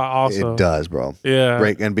teaches you a lot also. It does, bro. Yeah.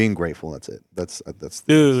 And being grateful, that's it. That's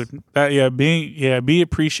dude, be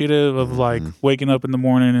appreciative of waking up in the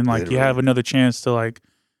morning and literally. You have another chance to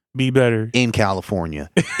be better. In California,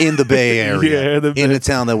 in the Bay Area, in a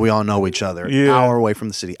town that we all know each other. Yeah. Hour away from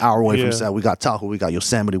the city, hour away from South. We got Tahoe, we got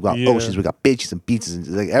Yosemite, we got oceans, we got beaches and beaches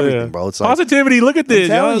and everything, bro. It's positivity. Look at this.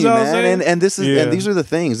 I'm telling you, man. And this is and these are the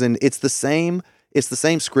things, and it's the same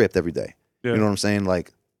script every day. Yeah. You know what I'm saying?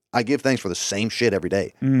 I give thanks for the same shit every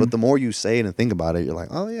day. But the more you say it and think about it, you're like,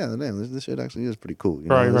 oh yeah, damn, this shit actually is pretty cool.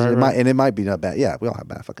 And it might be not bad. Yeah, we all have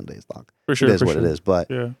bad fucking days, dog. For sure. It is what it is. But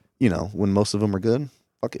when most of them are good,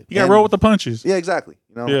 fuck it. You gotta roll with the punches. Yeah, exactly.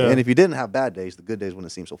 And if you didn't have bad days, the good days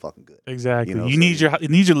wouldn't seem so fucking good. Exactly. You need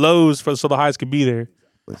your lows so the highs could be there.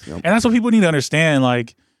 And that's what people need to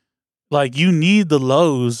understand. You need the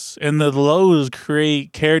lows, and the lows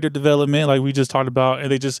create character development, like we just talked about,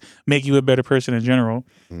 and they just make you a better person in general.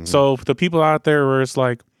 So the people out there where it's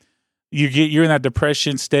you're in that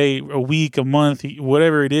depression state a week, a month,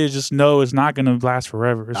 whatever it is, just know it's not going to last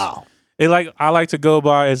forever. I like to go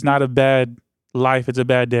by, it's not a bad life, it's a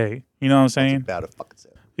bad day. You know what I'm saying? It's bad fucking say.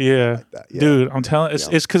 Yeah. Like that. Dude, I'm telling it's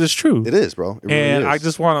because it's true. It is, bro. It really and is. I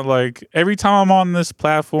just want to every time I'm on this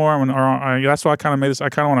platform, that's why I kind of made this. I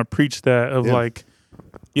kind of want to preach that of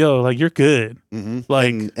you're good. And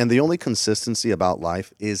the only consistency about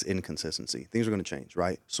life is inconsistency. Things are going to change,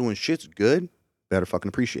 right? So when shit's good, better fucking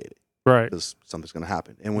appreciate it, right? Because something's going to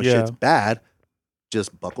happen. And when shit's bad,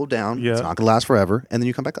 just buckle down. Yeah. It's not going to last forever, and then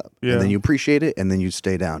you come back up. Yeah. And then you appreciate it, and then you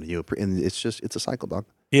stay down. And it's a cycle, dog.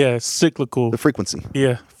 Yeah, it's cyclical. The frequency.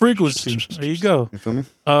 Yeah, frequency. There you go. You feel me?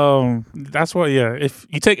 That's why. Yeah, if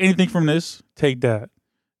you take anything from this, take that.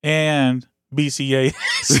 And BCA.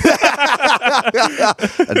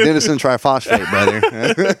 Adenosine triphosphate, brother.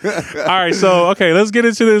 All right, so let's get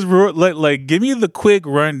into this. Give me the quick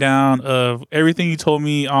rundown of everything you told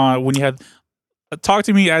me on when you had. Talk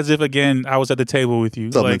to me as if, again, I was at the table with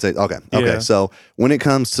you. Okay. Yeah. So when it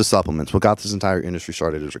comes to supplements, what got this entire industry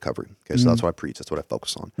started is recovery. Okay, so that's what I preach. That's what I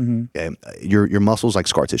focus on. Okay, your muscles like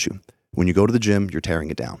scar tissue. When you go to the gym, you're tearing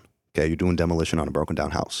it down. Okay, you're doing demolition on a broken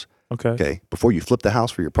down house. Okay. Before you flip the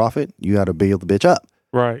house for your profit, you got to build the bitch up.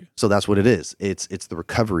 Right. So that's what it is. It's the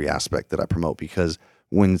recovery aspect that I promote, because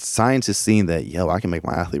when science is seeing that, I can make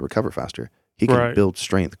my athlete recover faster. He can build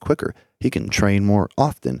strength quicker. He can train more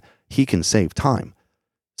often. He can save time.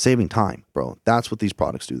 Saving time, bro. That's what these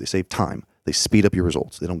products do. They save time. They speed up your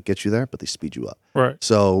results. They don't get you there, but they speed you up. Right.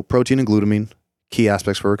 So protein and glutamine, key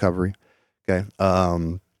aspects for recovery. Okay.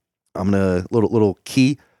 I'm gonna little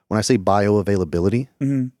key when I say bioavailability.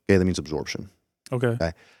 Okay, that means absorption.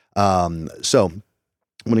 Okay. So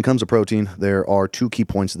when it comes to protein, there are 2 key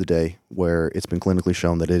points of the day where it's been clinically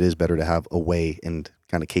shown that it is better to have a whey and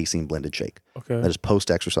kind of casein blended shake. Okay. That is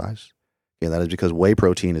post-exercise. Okay, that is because whey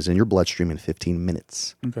protein is in your bloodstream in 15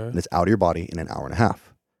 minutes. Okay. And it's out of your body in an hour and a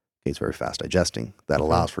half. Okay, it's very fast digesting. That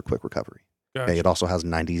allows for quick recovery. Gotcha. Okay, it also has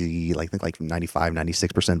 95,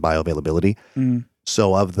 96% bioavailability.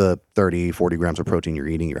 So of the 30, 40 grams of protein you're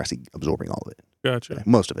eating, you're actually absorbing all of it. Gotcha. Okay,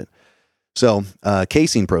 most of it. So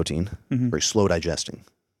casein protein, very slow digesting.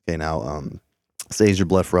 Okay, now stays your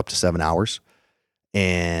blood for up to 7 hours,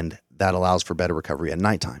 and that allows for better recovery at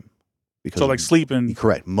nighttime. Because so like sleeping.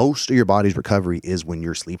 Correct. Most of your body's recovery is when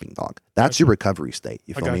you're sleeping, dog. That's your recovery state.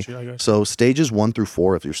 You feel me? I got you. So stages 1 through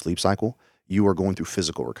 4 of your sleep cycle, you are going through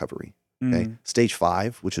physical recovery. Okay. Stage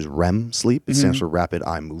 5, which is REM sleep, it stands for rapid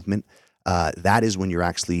eye movement. That is when you're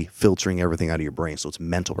actually filtering everything out of your brain. So it's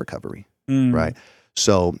mental recovery, right?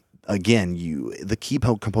 So again, the key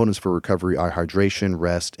components for recovery are hydration,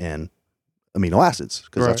 rest, and amino acids,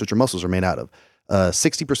 because that's what your muscles are made out of.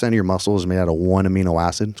 60% of your muscle is made out of one amino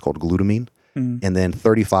acid. It's called glutamine. And then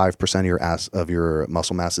 35% of your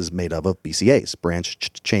muscle mass is made up of BCAAs, branch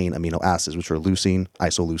chain amino acids, which are leucine,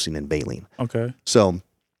 isoleucine, and valine. Okay. So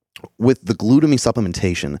with the glutamine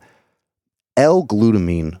supplementation,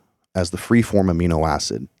 L-glutamine as the free form amino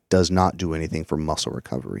acid does not do anything for muscle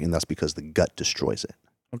recovery, and that's because the gut destroys it.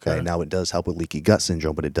 Okay. Now it does help with leaky gut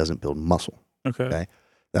syndrome, but it doesn't build muscle. Okay.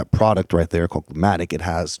 That product right there called Glumatic, it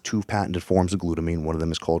has 2 patented forms of glutamine. One of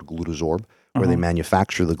them is called Glutasorb, where they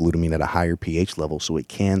manufacture the glutamine at a higher pH level so it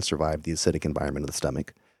can survive the acidic environment of the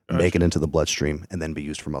stomach, make it into the bloodstream, and then be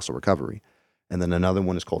used for muscle recovery. And then another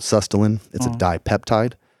one is called Sustolin. It's a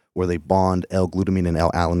dipeptide where they bond L-glutamine and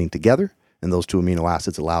L-alanine together, and those 2 amino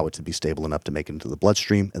acids allow it to be stable enough to make it into the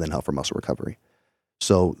bloodstream and then help for muscle recovery.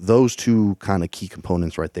 So those 2 kind of key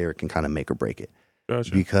components right there can kind of make or break it.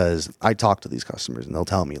 Gotcha. Because I talk to these customers and they'll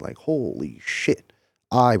tell me like, holy shit,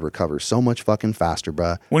 I recover so much fucking faster,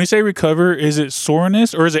 bruh. When you say recover, is it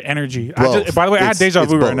soreness or is it energy? By the way, I had deja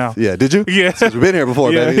vu right now. Yeah, did you? Yeah. We've been here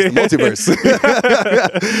before, baby. It's the multiverse.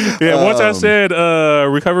 Once I said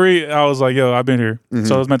recovery, I was like, yo, I've been here.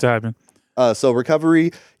 So it was meant to happen. So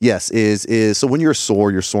recovery, yes, is so when you're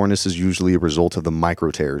sore, your soreness is usually a result of the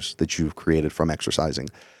micro tears that you've created from exercising.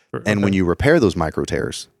 And when you repair those micro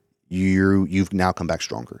tears, you've now come back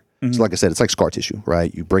stronger. So like I said, it's like scar tissue,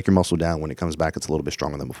 right? You break your muscle down, when it comes back, it's a little bit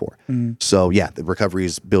stronger than before. So yeah, the recovery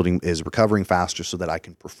is recovering faster so that I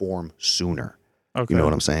can perform sooner. You know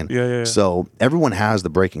what I'm saying? Yeah. So everyone has the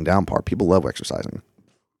breaking down part. People love exercising.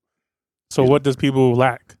 So what does people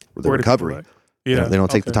lack? The recovery. Yeah. They don't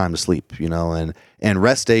take the time to sleep, and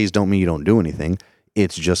rest days don't mean you don't do anything.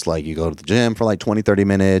 It's just like you go to the gym for like 20, 30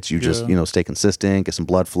 minutes. You just, stay consistent, get some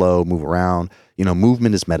blood flow, move around.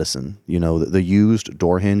 Movement is medicine. The used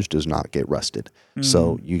door hinge does not get rusted.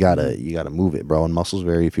 So you gotta move it, bro. And muscle's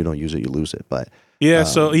if you don't use it, you lose it. But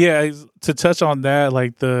to touch on that,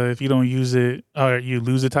 like if you don't use it, you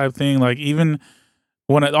lose it type thing. Like even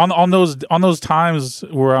when on those times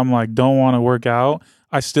where I'm like don't want to work out,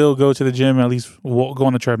 I still go to the gym and at least go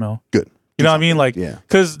on the treadmill. Good. You know what I mean? Like,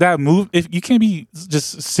 because that move, if you can't be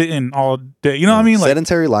just sitting all day, you know what I mean? Like,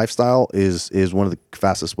 sedentary lifestyle is one of the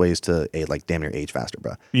fastest ways to damn near age faster,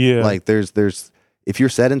 bro. Yeah. Like there's if you're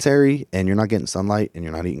sedentary and you're not getting sunlight and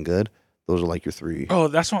you're not eating good, those are like your 3. Oh,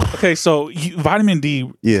 that's one. Okay, so vitamin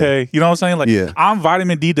D. Yeah. Okay, you know what I'm saying? Like, I'm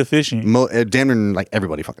vitamin D deficient. Damn near like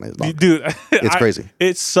everybody fucking is. Dog. Dude, it's crazy.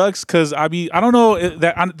 It sucks because I don't know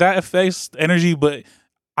that affects energy, but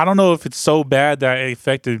I don't know if it's so bad that it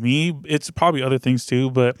affected me. It's probably other things too,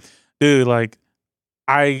 but dude, like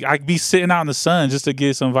I be sitting out in the sun just to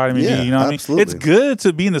get some vitamin D. You know what I mean? It's good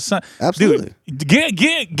to be in the sun. Absolutely.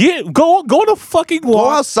 Dude, go to fucking walk. Go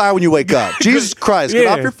outside when you wake up. Jesus Christ, get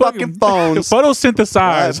off your fucking phones.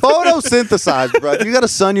 Photosynthesize. Photosynthesize, bro. If you got to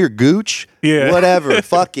sun your gooch, whatever.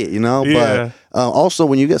 Fuck it, But also,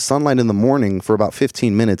 when you get sunlight in the morning for about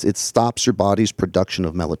 15 minutes, it stops your body's production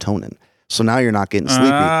of melatonin. So now you're not getting sleepy.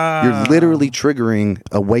 You're literally triggering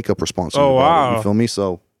a wake up response. Oh, wow. You feel me?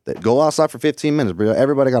 So Go outside for 15 minutes, bro.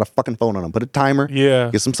 Everybody got a fucking phone on them. Put a timer. Yeah.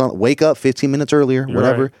 Get some sun. Wake up 15 minutes earlier,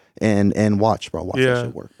 whatever, and watch, bro. Watch that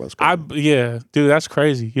shit work, bro. Dude, that's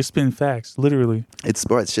crazy. You're spitting facts, literally. It's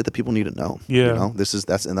shit that people need to know. Yeah. You know, that's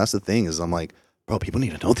the thing is I'm like, bro, people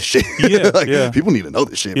need to know this shit. Yeah. People need to know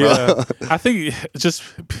this shit, bro. Yeah. I think just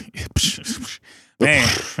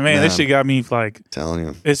man, this shit got me like telling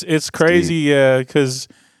you. It's crazy, yeah, because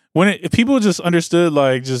if people just understood,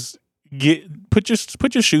 like, just put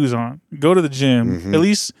your shoes on, go to the gym, at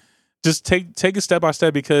least just take it step by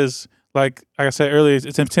step, because like I said earlier,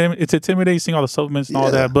 it's intimidating seeing all the supplements and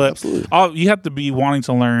all that, but you have to be wanting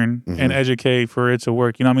to learn and educate for it to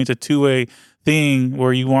work. You know what I mean? It's a two-way thing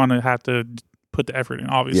where you want to have to put the effort in,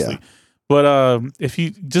 obviously. But if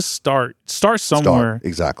you just start somewhere.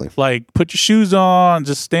 Exactly. Like, put your shoes on,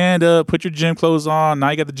 just stand up, put your gym clothes on.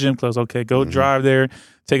 Now you got the gym clothes. Okay, go drive there,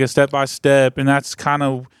 take it step by step. And that's kind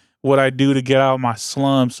of what I do to get out of my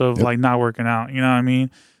slumps of like not working out. You know what I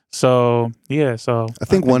mean? So, yeah. So I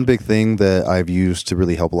think one big thing that I've used to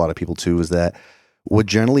really help a lot of people too is that what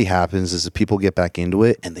generally happens is that people get back into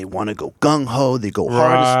it and they want to go gung-ho, they go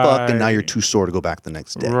hard as fuck, and now you're too sore to go back the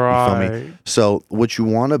next day. Right. You feel me? So what you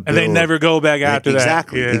want to build... And they never go back after that.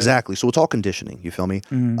 Yeah. Exactly. So it's all conditioning. You feel me?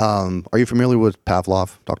 Are you familiar with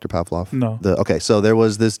Pavlov, Dr. Pavlov? No. Okay, so there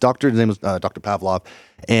was this doctor, his name was Dr. Pavlov,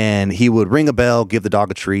 and he would ring a bell, give the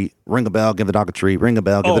dog a treat, ring a bell, give the dog a treat, ring a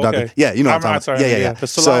bell, give the dog a... Yeah, you know what I'm talking about. Yeah. The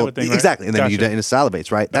saliva thing, right? Exactly. And then and it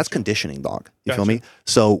salivates, right? That's conditioning, dog. You feel me?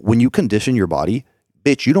 So when you condition your body...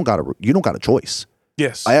 Bitch, you don't got a choice.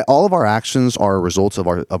 Yes. All of our actions are results of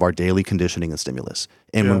our daily conditioning and stimulus.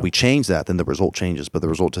 And when we change that, then the result changes. But the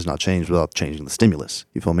result does not change without changing the stimulus.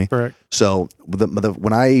 You feel me? Correct. So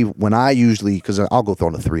when I usually, because I'll go throw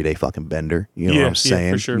on a 3-day fucking bender. You know what I'm saying?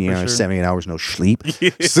 Yeah, for sure. 7 8 hours no sleep. And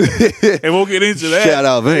we'll get into that. Shout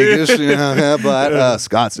out Vegas, but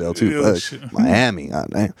Scottsdale too, Miami.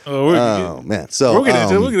 God, oh man. So we'll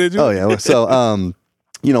get into it. Oh yeah. So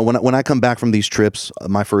you know, when I come back from these trips,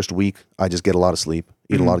 my first week, I just get a lot of sleep,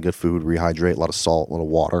 eat a lot of good food, rehydrate, a lot of salt, a lot of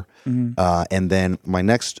water. And then my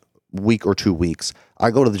next week or 2 weeks,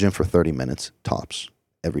 I go to the gym for 30 minutes tops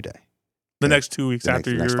every day. The next 2 weeks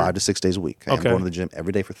after the next 5 to 6 days a week. Okay. I'm going to the gym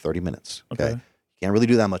every day for 30 minutes. Okay. Can't really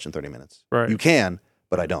do that much in 30 minutes. Right. You can,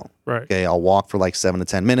 but I don't. Right. Okay. I'll walk for like 7 to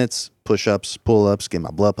 10 minutes, push-ups, pull-ups, get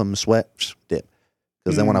my blood pumping, sweat, dip.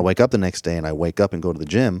 Because then when I wake up the next day and I wake up and go to the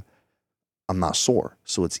gym, I'm not sore.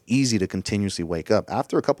 So it's easy to continuously wake up.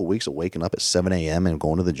 After a couple of weeks of waking up at 7 a.m. and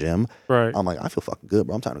going to the gym, I'm like, I feel fucking good,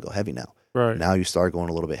 bro. I'm time to go heavy now. Right. Now you start going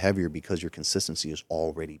a little bit heavier because your consistency is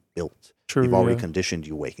already built. True, You've already conditioned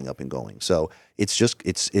you waking up and going. So it's just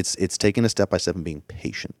it's taking a step by step and being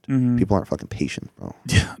patient. People aren't fucking patient, bro.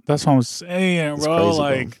 Yeah, that's what I'm saying, It's bro. crazy,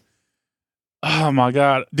 like, bro. Oh my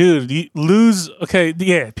God, dude, you lose. Okay,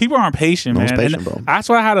 yeah, people aren't patient, man. Patient, bro. That's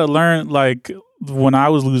what I had to learn. Like, when I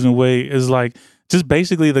was losing weight, is like just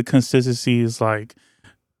basically the consistency is like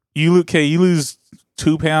you lose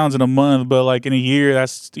 2 pounds in a month, but like in a year,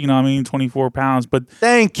 that's 24 pounds. But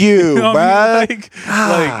thank you, bro.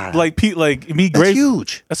 Like me, that's great.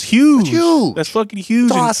 Huge. That's huge. That's huge. That's fucking huge.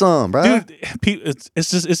 It's awesome, bro. Dude,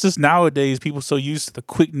 it's just nowadays people so used to the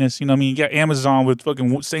quickness. You know what I mean? You got Amazon with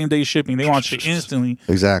fucking same day shipping. They want shit instantly.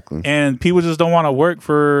 Exactly. And people just don't want to work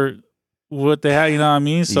for what they have, you know what I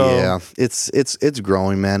mean? So yeah, it's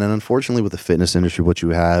growing, man. And unfortunately with the fitness industry, what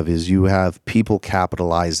you have is you have people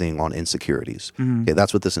capitalizing on insecurities. Okay,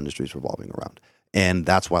 that's what this industry is revolving around. And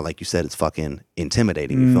that's why, like you said, it's fucking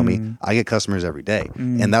intimidating. You feel me? I get customers every day.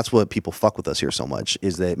 And that's what people fuck with us here so much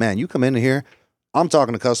is that, man, you come in here, I'm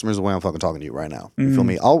talking to customers the way I'm fucking talking to you right now. You feel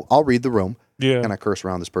me? I'll read the room. Yeah. Can I curse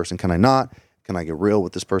around this person? Can I not? Can I get real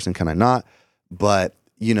with this person? Can I not? But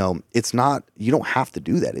it's not, you don't have to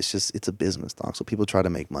do that. It's a business, doc. So people try to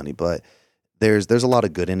make money, but there's a lot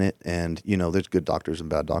of good in it. And, there's good doctors and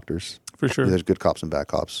bad doctors. For sure. There's good cops and bad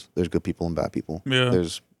cops. There's good people and bad people. Yeah.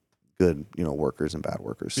 There's good, workers and bad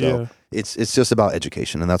workers. So it's just about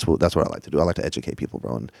education. And that's what I like to do. I like to educate people,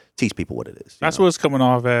 bro, and teach people what it is. That's what it's coming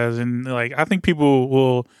off as. And like, I think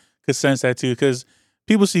people could sense that too, because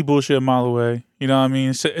people see bullshit a mile away. You know what I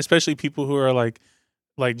mean? Especially people who are like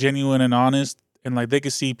genuine and honest. And like they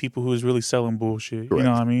could see people who is really selling bullshit. Correct. You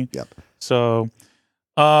know what I mean? Yep. So,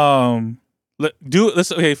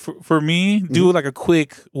 for me, do like a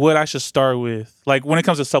quick what I should start with, like when it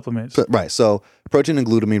comes to supplements. Right. So protein and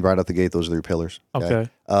glutamine right out the gate. Those are your pillars. Okay.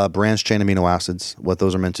 Branched chain amino acids. What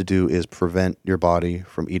those are meant to do is prevent your body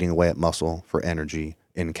from eating away at muscle for energy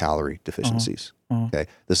in calorie deficiencies. Okay.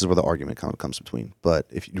 This is where the argument kind of comes between. But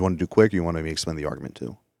if you want to do quick, you want to explain the argument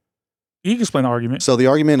too. You can explain the argument. So the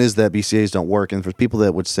argument is that BCAAs don't work, and for people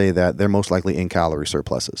that would say that, they're most likely in calorie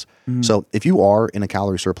surpluses. So if you are in a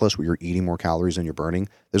calorie surplus where you're eating more calories than you're burning,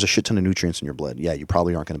 there's a shit ton of nutrients in your blood. Yeah, you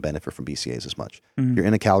probably aren't going to benefit from BCAAs as much. If you're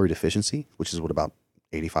in a calorie deficiency, which is what about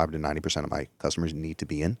 85 to 90% of my customers need to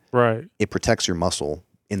be in. Right. It protects your muscle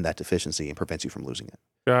in that deficiency and prevents you from losing it.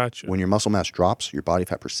 Gotcha. When your muscle mass drops, your body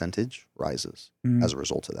fat percentage rises as a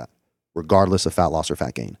result of that, regardless of fat loss or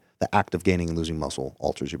fat gain. The act of gaining and losing muscle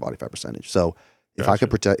alters your body fat percentage. So if I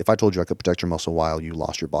told you I could protect your muscle while you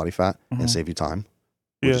lost your body fat and save you time,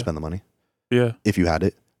 would you spend the money? Yeah. If you had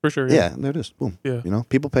it. For sure. Yeah, there it is. Boom. Yeah. You know,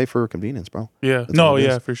 people pay for convenience, bro. Yeah.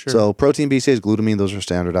 That's for sure. So protein, BCAAs, glutamine, those are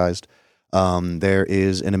standardized. There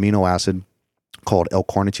is an amino acid called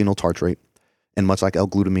L-carnitine tartrate, and much like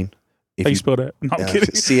L-glutamine. How you spell that? No, I'm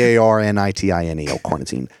kidding. C-A-R-N-I-T-I-N-E,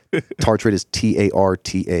 L-carnitine. Tartrate is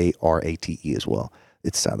T-A-R-T-A-R-A-T-E as well.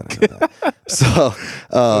 It's sad that I know that. So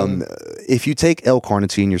if you take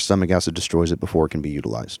L-carnitine, your stomach acid destroys it before it can be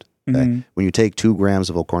utilized. Okay? When you take 2 grams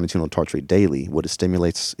of L-carnitine tartrate daily, what it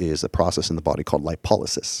stimulates is a process in the body called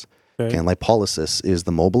lipolysis. Okay? And lipolysis is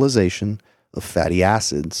the mobilization of fatty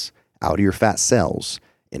acids out of your fat cells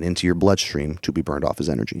and into your bloodstream to be burned off as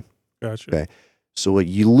energy. Gotcha. Okay. So it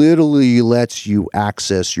literally lets you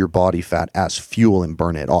access your body fat as fuel and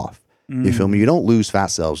burn it off. You feel me? You don't lose fat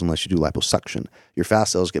cells unless you do liposuction. Your fat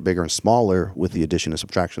cells get bigger and smaller with the addition and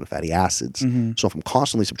subtraction of fatty acids. So if I'm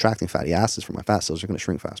constantly subtracting fatty acids from my fat cells, they're going to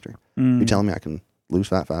shrink faster. You telling me I can lose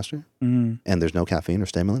fat faster? And there's no caffeine or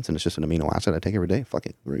stimulants and it's just an amino acid I take every day? Fuck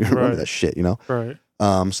it. Remember that shit, you know? Right.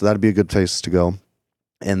 So that'd be a good place to go.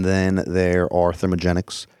 And then there are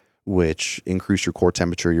thermogenics, which increase your core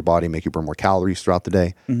temperature, your body, make you burn more calories throughout the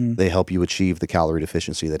day. They help you achieve the calorie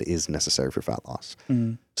deficiency that is necessary for fat loss.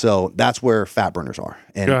 So that's where fat burners are.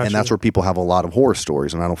 And that's where people have a lot of horror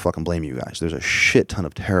stories, and I don't fucking blame you guys. There's a shit ton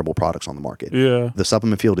of terrible products on the market. Yeah. The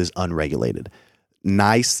supplement field is unregulated.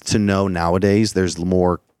 Nice to know nowadays there's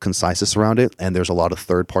more conciseness around it, and there's a lot of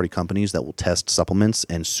third-party companies that will test supplements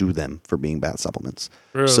and sue them for being bad supplements.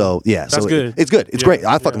 Really? So yeah, that's good. It's good. It's great.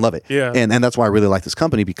 I fucking love it. Yeah. And that's why I really like this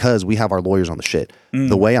company, because we have our lawyers on the shit.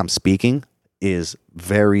 The way I'm speaking is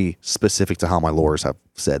very specific to how my lawyers have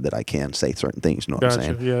said that I can say certain things. You know what I'm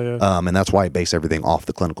saying? Yeah. And that's why I base everything off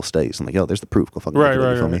the clinical studies. I'm like, yo, there's the proof. Go fucking look at it.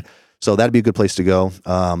 You feel me? So that'd be a good place to go.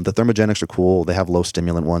 The thermogenics are cool. They have low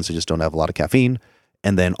stimulant ones. They just don't have a lot of caffeine.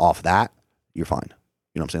 And then off that, you're fine.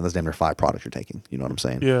 You know what I'm saying? That's damn near 5 products you're taking. You know what I'm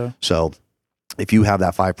saying? Yeah. So if you have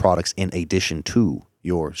that 5 products in addition to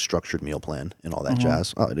your structured meal plan and all that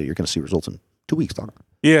jazz, you're going to see results in 2 weeks, dog.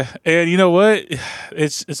 Yeah. And you know what?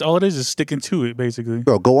 It's all it is sticking to it, basically.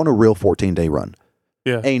 Bro, go on a real 14-day run.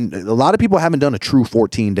 Yeah. And a lot of people haven't done a true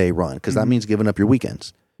 14-day run because that means giving up your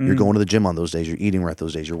weekends. You're going to the gym on those days. You're eating right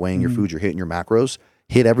those days. You're weighing your food. You're hitting your macros.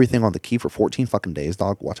 Hit everything on the key for 14 fucking days,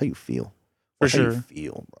 dog. Watch how you feel. Watch how you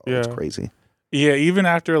feel, bro. It's crazy. Yeah, even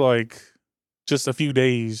after like just a few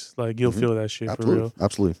days, like you'll feel that shit for real.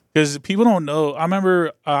 Absolutely. Because people don't know. I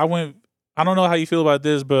remember I don't know how you feel about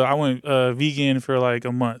this, but I went vegan for like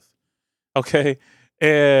a month. Okay.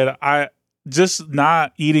 And I just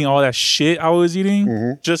not eating all that shit I was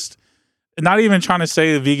eating. Just not even trying to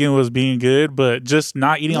say vegan was being good, but just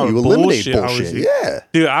not eating all the bullshit I was eating. Yeah.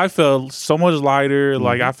 Dude, I felt so much lighter.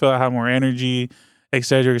 Like I felt I had more energy, et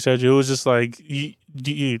cetera, et cetera. It was just like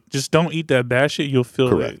you just don't eat that bad shit. You'll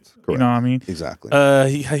feel it. You know what I mean? Exactly. How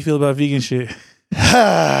you feel about vegan shit?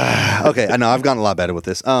 Okay, I know I've gotten a lot better with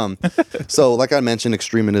this. So like I mentioned,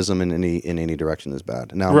 extremism in any direction is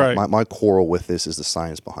bad. Now, my quarrel with this is the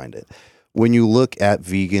science behind it. When you look at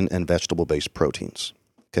vegan and vegetable based proteins,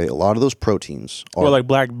 okay, a lot of those proteins are like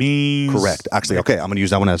black beans. Correct. Actually, okay, I'm going to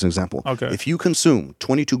use that one as an example. Okay. If you consume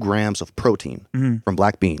 22 grams of protein from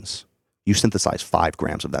black beans, you synthesize 5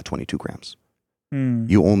 grams of that 22 grams.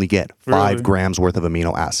 You only get 5 grams worth of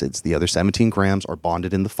amino acids. The other 17 grams are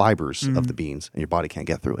bonded in the fibers of the beans, and your body can't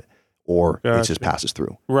get through it, or it just passes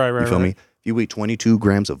through. Right. You feel me? If you eat 22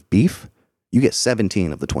 grams of beef, you get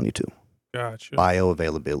 17 of the 22. Gotcha.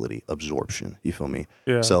 Bioavailability, absorption. You feel me?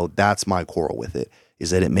 Yeah. So that's my quarrel with it, is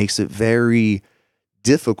that it makes it very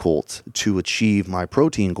difficult to achieve my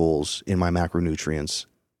protein goals in my macronutrients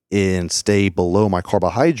and stay below my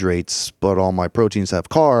carbohydrates, but all my proteins have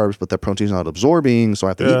carbs, but that protein's not absorbing, so I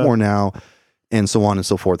have to eat more now, and so on and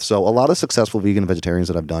so forth. So a lot of successful vegan and vegetarians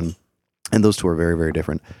that I've done, and those two are very, very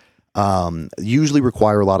different, usually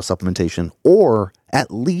require a lot of supplementation or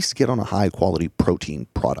at least get on a high-quality protein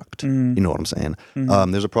product. You know what I'm saying?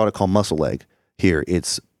 There's a product called Muscle Egg here.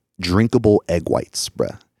 It's drinkable egg whites,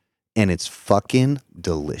 bruh, and it's fucking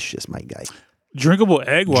delicious, my guy. Drinkable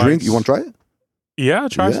egg whites? You want to try it? Yeah,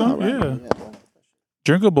 try some. Right. Yeah.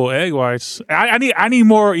 drinkable egg whites. I need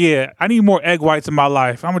more. Yeah, I need more egg whites in my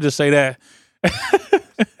life. I'm gonna just say that.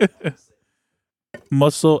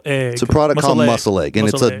 Muscle egg. It's a product called Muscle Egg, and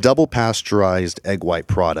it's a double pasteurized egg white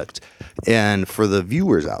product. And for the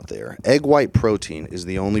viewers out there, egg white protein is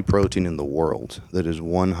the only protein in the world that is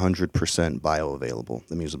 100% bioavailable.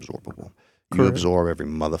 That means absorbable. You absorb every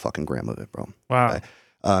motherfucking gram of it, bro. Wow.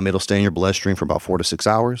 Okay? It'll stay in your bloodstream for about 4 to 6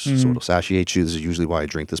 hours, so it'll satiate you. This is usually why I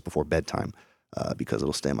drink this before bedtime, because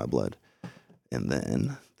it'll stay in my blood. And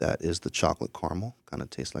then that is the chocolate caramel. Kind of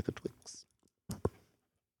tastes like a Twix.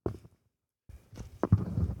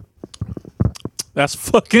 That's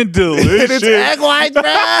fucking delicious. It's egg white, bro.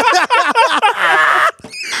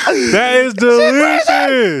 That is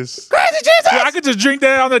delicious. Crazy Jesus. Yeah, I could just drink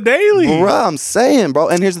that on the daily. Bro, I'm saying, bro.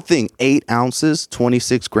 And here's the thing: 8 ounces,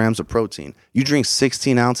 26 grams of protein. You drink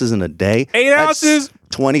 16 ounces in a day. 8 ounces.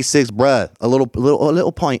 26, bruh. A little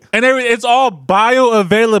point. And it's all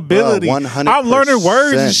bioavailability. 100%. I'm learning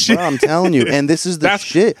words and shit. Bro, I'm telling you. And this is the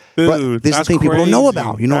shit. Dude, this is the thing people don't know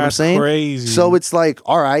about. You know what I'm saying? Crazy. So it's like,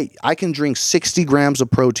 all right, I can drink 60 grams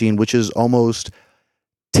of protein, which is almost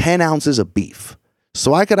 10 ounces of beef.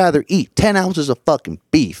 So I could either eat 10 ounces of fucking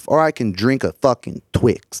beef or I can drink a fucking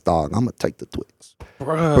Twix, dog. I'm going to take the Twix.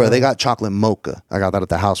 Bro, they got chocolate mocha. I got that at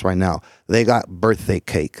the house right now. They got birthday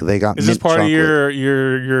cake. They got Is this part chocolate. Of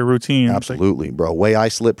your routine? Absolutely, bro. Whey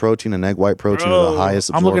isolate protein and egg white protein are the highest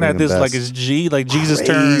absorbing. I'm looking at this like it's Jesus'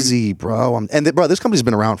 turn. Crazy, bro. Bro, this company's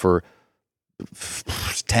been around for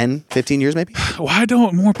 10, 15 years maybe. Why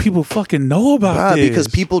don't more people fucking know about this? Because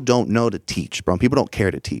people don't know to teach, bro. People don't care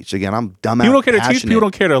to teach. Again, I'm dumb. People don't care to teach. People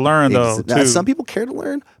don't care to learn, though. Too. Some people care to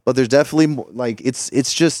learn, but there's definitely more, like it's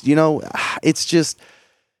just it's just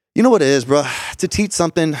what it is, bro. To teach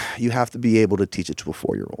something, you have to be able to teach it to a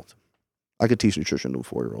 4-year-old. I could teach nutrition to a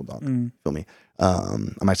 4-year-old dog. Feel me?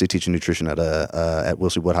 I'm actually teaching nutrition at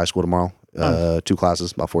Wilsey Wood High School tomorrow. 2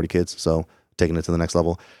 classes, about 40 kids. So taking it to the next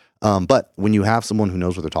level. But when you have someone who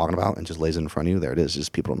knows what they're talking about and just lays it in front of you, there it is.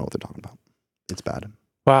 Just people don't know what they're talking about. It's bad.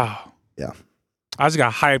 Wow. Yeah. I just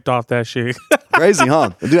got hyped off that shit. Crazy, huh?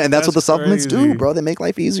 Dude, and that's what the supplements do, bro. They make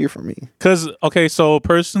life easier for me. Because, okay, so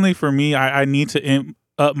personally for me, I need to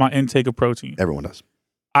up my intake of protein. Everyone does.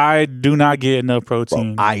 I do not get enough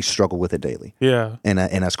protein. Bro, I struggle with it daily. Yeah. And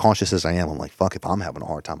as conscious as I am, I'm like, fuck, if I'm having a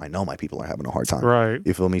hard time, I know my people are having a hard time. Right.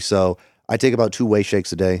 You feel me? So I take about 2 whey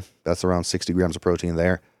shakes a day. That's around 60 grams of protein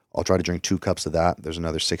there. I'll try to drink 2 cups of that. There's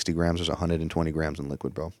another 60 grams. There's 120 grams in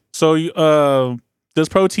liquid, bro. So does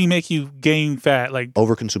protein make you gain fat? Like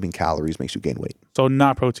over-consuming calories makes you gain weight. So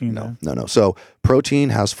not protein, No. So protein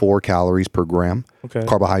has 4 calories per gram. Okay.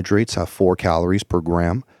 Carbohydrates have 4 calories per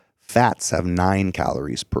gram. Fats have 9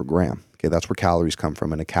 calories per gram. Okay, that's where calories come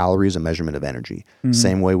from. And a calorie is a measurement of energy. Mm-hmm.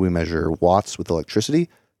 Same way we measure watts with electricity,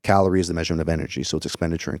 calorie is the measurement of energy. So it's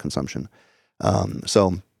expenditure and consumption.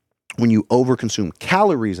 So when you overconsume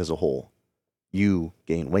calories as a whole, you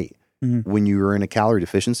gain weight. Mm-hmm. When you're in a calorie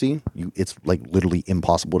deficiency, it's like literally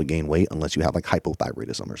impossible to gain weight unless you have like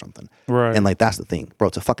hypothyroidism or something. Right. And like that's the thing, bro.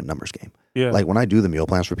 It's a fucking numbers game. Yeah. Like when I do the meal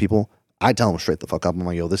plans for people, I tell them straight the fuck up. I'm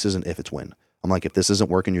like, yo, this isn't if, it's when. I'm like, if this isn't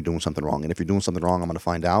working, you're doing something wrong. And if you're doing something wrong, I'm going to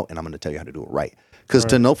find out and I'm going to tell you how to do it right. Because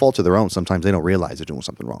to no fault of their own, sometimes they don't realize they're doing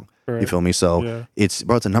something wrong. Right. You feel me? So it's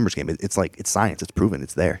a numbers game. It's like, it's science. It's proven.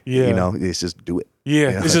 It's there. Yeah. You know, it's just do it.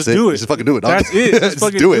 Yeah. It's just do it. Just fucking do it, dog. That's it. Just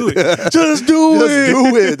fucking do it. Just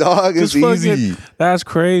do it, dog. It's easy. That's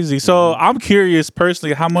crazy. So I'm curious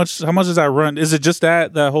personally, how much does that run? Is it just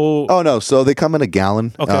that whole? Oh no. So they come in a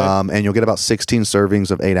gallon. Okay. And you'll get about 16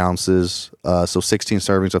 servings of 8 ounces. So 16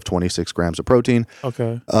 servings of 26 grams of protein.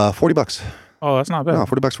 Okay. $40. Oh, that's not bad. No,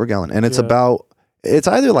 $40 for a gallon. And it's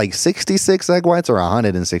either like 66 egg whites or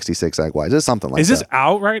 166 egg whites. It's something like that. Is this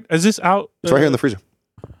out, right? Is this out? It's right here in the freezer.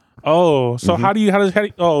 Oh, so how does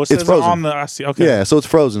it says frozen. on the, I see. Okay. Yeah, so it's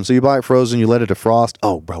frozen. So you buy it frozen, you let it defrost.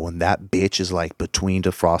 Oh, bro, when that bitch is like between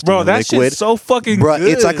defrosting and that liquid. Shit's so fucking bro, good.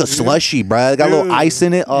 it's like a slushy, bro. It got a little ice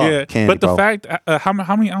in it. Oh, yeah. Candy, but the fact, how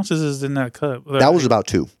many ounces is in that cup? That was about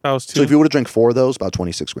 2. That was 2. So if you were to drink 4 of those, about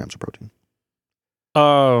 26 grams of protein.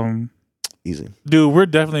 Easy. Dude, we're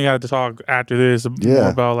definitely got to talk after this more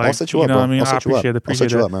about like, I'll set you up, know bro. what I mean? I appreciate it. I'll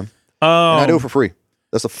set you up, man. And I do it for free.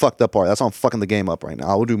 That's the fucked up part. That's how I'm fucking the game up right now.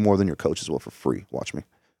 I will do more than your coaches will for free. Watch me.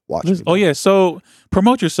 Oh yeah. So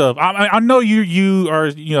promote yourself. I know you are,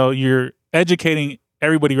 you're educating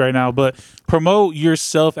everybody right now, but promote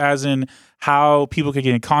yourself as in how people can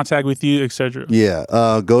get in contact with you, etc. Yeah.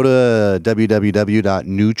 Go to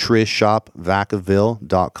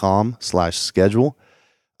www.nutrishopvacaville.com/schedule.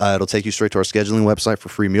 It'll take you straight to our scheduling website for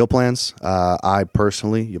free meal plans. I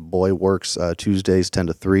personally, your boy works Tuesdays 10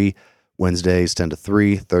 to 3. Wednesdays 10 to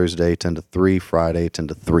 3, Thursday 10 to 3, Friday 10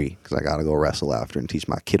 to 3 because I gotta go wrestle after and teach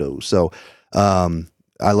my kiddos. So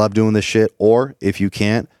I love doing this shit. Or if you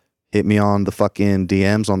can't, hit me on the fucking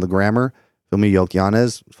DMs on the grammar. Feel me, Yoke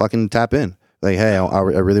Yanez. Fucking tap in. Like, hey, I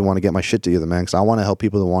really want to get my shit together, man, because I want to help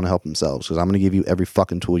people that want to help themselves. Because I'm going to give you every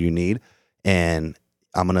fucking tool you need, and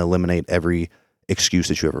I'm going to eliminate every excuse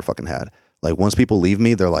that you ever fucking had. Like, once people leave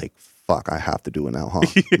me, they're like, fuck, I have to do it now, huh?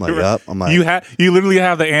 I'm like, yep. I'm like, you literally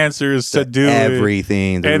have the answers to do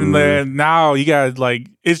everything. And then now you got, like,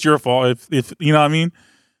 it's your fault if you know what I mean?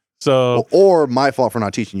 So or my fault for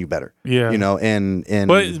not teaching you better. Yeah. You know, and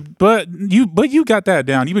but you got that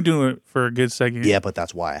down. You've been doing it for a good second. Yeah, but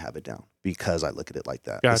that's why I have it down. Because I look at it like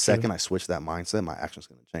that. Gotcha. The second I switch that mindset, my action's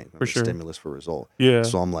going to change. Remember, for sure. Stimulus for result. Yeah.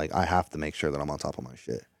 So I'm like, I have to make sure that I'm on top of my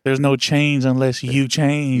shit. There's no change unless you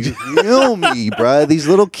change. You feel me, bro? These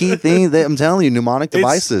little key things that I'm telling you, mnemonic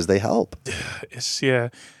devices, they help. Yeah.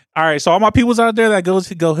 All right. So all my peoples out there that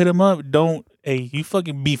go hit them up, you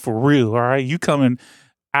fucking be for real. All right. You coming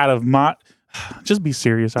out of my... Just be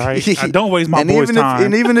serious, all right? Don't waste my boys' time.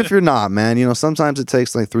 And even if you're not, man, you know, sometimes it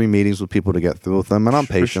takes like 3 meetings with people to get through with them. And I'm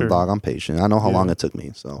patient, dog. I'm patient. I know how long it took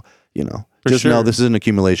me. So, you know, just know this is an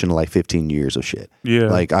accumulation of like 15 years of shit. Yeah.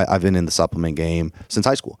 Like I've been in the supplement game since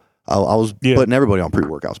high school. I was putting everybody on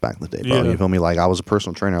pre-workouts back in the day, bro. You feel me? Like I was a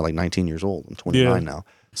personal trainer at like 19 years old. I'm 29 now.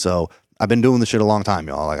 So I've been doing this shit a long time,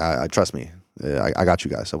 y'all. Like I trust me. I got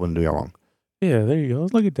you guys. I wouldn't do y'all wrong. Yeah, there you go.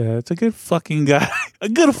 Look at that. It's a good fucking guy. A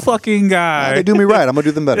good fucking guy. Yeah, they do me right. I'm gonna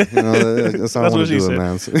do them better. You know, that's how I want to do it,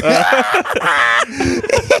 man.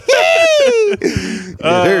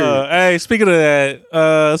 Hey, speaking of that,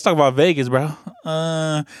 let's talk about Vegas, bro.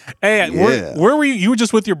 Where were you? You were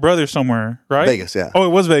just with your brother somewhere, right? Vegas, yeah. Oh, it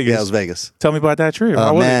was Vegas. Yeah, it was Vegas. Tell me about that trip.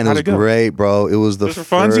 Man, it was great, bro. It was the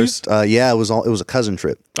first. Yeah, it was a cousin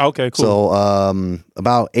trip. Okay, cool. So,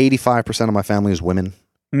 about 85% of my family is women.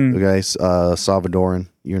 Okay, Salvadoran,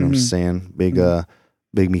 you know what I'm saying? Big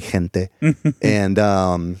mi gente. And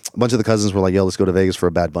a bunch of the cousins were like, yo, let's go to Vegas for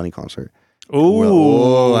a Bad Bunny concert.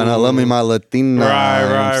 Ooh. And I love me my Latina.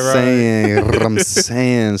 I'm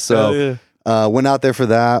saying. So went out there for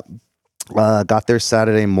that. Got there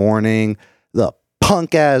Saturday morning. The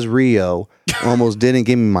punk ass Rio almost didn't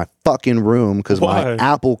give me my fucking room because my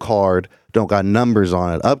Apple Card don't got numbers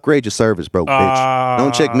on it. Upgrade your service, bro, bitch.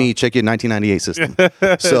 Don't check me, check your 1998 system.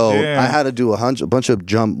 So I had to do a bunch of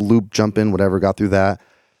jumping, whatever. Got through that.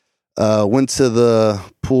 Went to the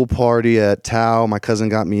pool party at Tao. My cousin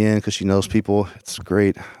got me in because she knows people. It's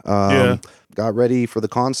great. Got ready for the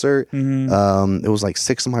concert. It was like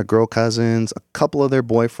 6 of my girl cousins, a couple of their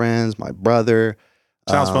boyfriends, my brother.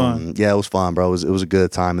 Sounds fun. Yeah, it was fun, bro. It was a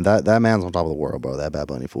good time, and that man's on top of the world, bro. That Bad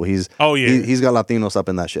Bunny fool. He's got Latinos up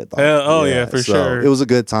in that shit, dog. For sure. It was a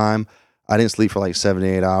good time. I didn't sleep for like 7 to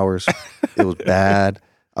 8 hours. It was bad.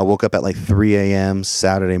 I woke up at like 3 a.m.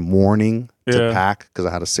 Saturday morning to pack because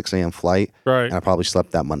I had a 6 a.m. flight. Right. And I probably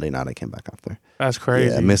slept that Monday night. I came back after. That's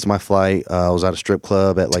crazy. Yeah, I missed my flight. I was at a strip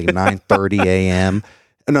club at like 9:30 a.m.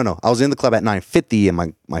 No. I was in the club at 9:50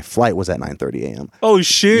 and my flight was at 9:30 a.m. Oh,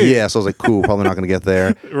 shit. Yeah, so I was like, cool, probably not going to get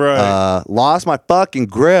there. Right. Lost my fucking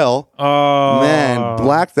grill. Oh. Man,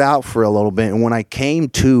 blacked out for a little bit. And when I came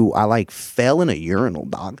to, I like fell in a urinal,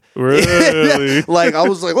 dog. Really? Like, I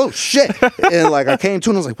was like, oh, shit. And like, I came to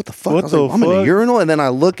and I was like, what the fuck? I was like, I'm in a urinal. And then I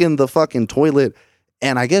look in the fucking toilet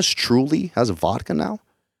and I guess Truly has a vodka now.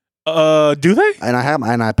 Do they?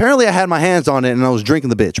 And apparently I had my hands on it and I was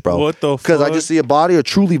drinking the bitch, bro. What the fuck? Because I just see a body of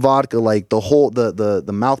Truly vodka, like the whole the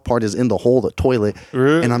mouth part is in the hole of the toilet,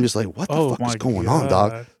 and I'm just like, what the fuck is going on,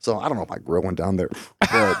 dog? So I don't know if my grill went down there,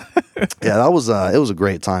 but yeah, that was it was a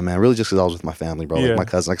great time, man. Really, just because I was with my family, bro. Like my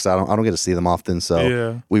cousin, like I said, I don't get to see them often,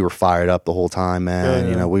 so we were fired up the whole time, man.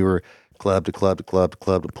 You know, we were club to club to club to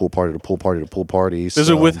club to pool party to pool party to pool party. Is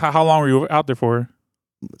it with how long were you out there for?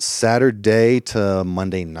 Saturday to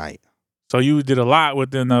Monday night. So you did a lot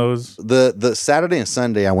within those. The Saturday and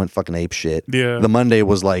Sunday I went fucking ape shit. Yeah. The Monday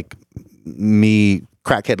was like me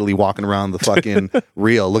crackheadily walking around the fucking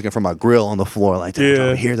Rio looking for my grill on the floor. Like, did I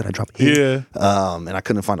drop it here? Did I drop it here? Yeah. And I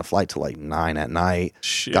couldn't find a flight till like 9 at night.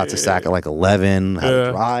 Shit. Got to Sac at like 11. Had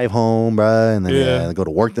to drive home, bro. And then go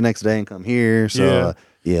to work the next day and come here. So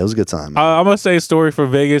yeah, it was a good time. I'm going to say a story for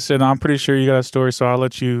Vegas, and I'm pretty sure you got a story, so I'll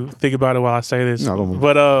let you think about it while I say this. No,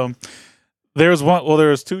 but there was one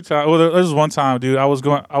time, dude. I was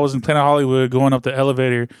in Planet Hollywood going up the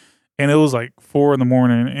elevator, and it was like 4 a.m,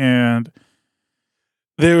 and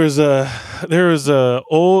there was a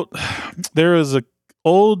old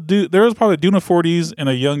dude. There was probably a dude in the 40s and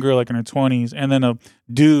a young girl like in her 20s, and then a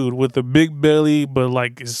dude with a big belly but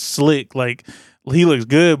like slick, like he looks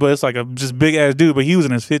good, but it's like a just big ass dude. But he was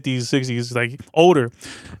in his 50s, 60s, like older.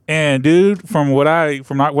 And dude, from what I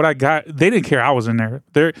got, they didn't care I was in there.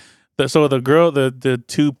 So the girl,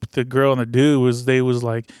 the girl and the dude was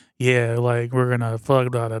like, yeah, like we're gonna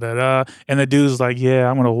fuck da da da da, and the dude's like, yeah,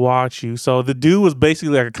 I'm gonna watch you. So the dude was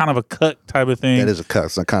basically like a kind of a cut type of thing. That is a cut.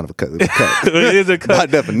 It's not kind of a cut. It's a cut. It is a cut by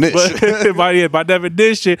definition. by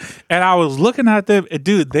definition. And I was looking at them, and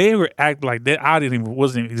dude, they were acting like that. I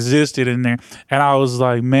wasn't even existed in there, and I was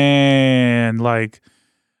like, man, like.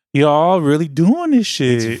 Y'all really doing this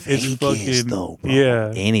shit. It's fucking, though, bro.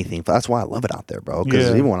 Yeah. Anything. That's why I love it out there, bro. Because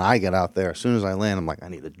even when I get out there, as soon as I land, I'm like, I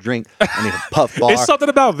need a drink. I need a puff bar. It's something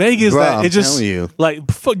about Vegas bro, that it just, you. like,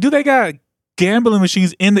 dude, they got gambling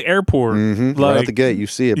machines in the airport. Mm-hmm. Like, right at the gate, you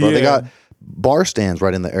see it, bro. They got bar stands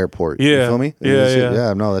right in the airport. You feel me?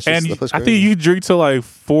 Yeah. No, that's just, and I think you drink till like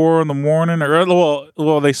 4 a.m. or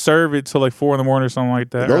well, they serve it till like 4 a.m. or something like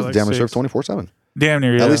that. Those like damn serve 24/7. Damn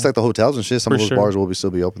near, yeah. At least like the hotels and shit. Some For of those sure. bars will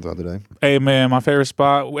still be open throughout the day. Hey man, my favorite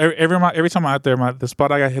spot. Every time I'm out there, the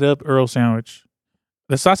spot I got hit up, Earl Sandwich.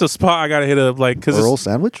 That's a spot I gotta hit up, like because Earl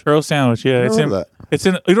Sandwich. Earl Sandwich, yeah. It's in that. It's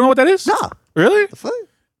in. You don't know what that is? Nah. Really? The fuck?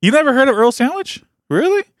 You never heard of Earl Sandwich?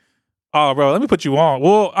 Really? Oh, bro, let me put you on.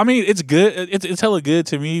 Well, I mean, it's good. It's hella good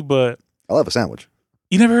to me, but I love a sandwich.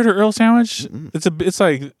 you never heard of Earl Sandwich? Mm-mm. It's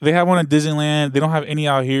like they have one in Disneyland. They don't have any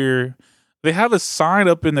out here. They have a sign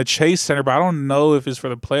up in the Chase Center, but I don't know if it's for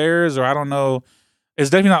the players or I don't know. It's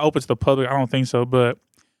definitely not open to the public. I don't think so. But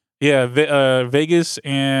yeah, Vegas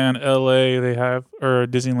and LA, they have, or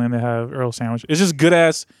Disneyland, they have Earl Sandwich. It's just good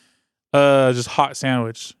ass, just hot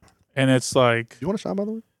sandwich. And it's like. You want a shot, by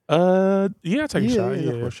the way? Yeah, I'll take a shot.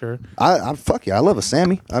 Yeah, sure. I fuck yeah. I love a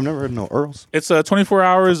Sammy. I've never heard of no Earls. It's 24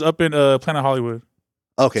 hours up in Planet Hollywood.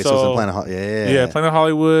 Okay, so it's in Planet Hollywood. Yeah, Planet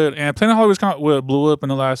Hollywood. And Planet Hollywood's kind of what blew up in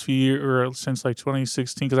the last few years, or since like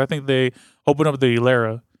 2016, because I think they opened up the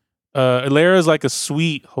Elara. Elara is like a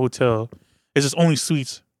suite hotel. It's just only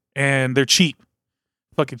suites, and they're cheap.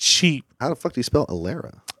 Fucking cheap. How the fuck do you spell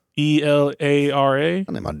Elara? ELARA.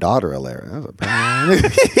 I named my daughter Elara.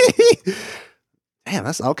 Damn,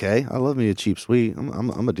 that's okay. I love me a cheap suite.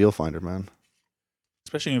 I'm a deal finder, man.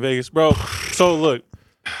 Especially in Vegas, bro. So look,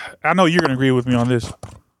 I know you're gonna agree with me on this.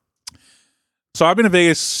 So I've been to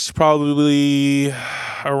Vegas probably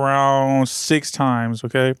around 6 times.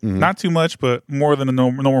 Okay, not too much, but more than a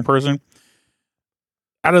normal person.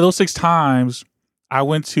 Out of those 6 times, I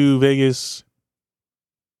went to Vegas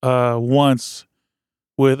once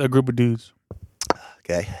with a group of dudes.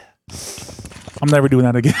 Okay, I'm never doing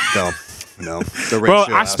that again. No, bro.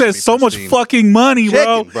 I spent so much fucking money,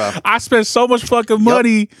 bro. I spent so much fucking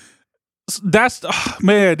money. That's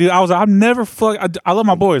man, dude. I'm never I love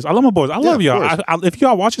my boys. I love y'all. If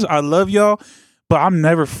y'all watch this, I love y'all. But I'm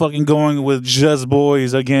never fucking going with just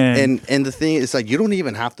boys again. And the thing is, like, you don't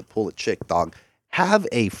even have to pull a chick, dog. Have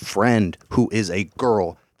a friend who is a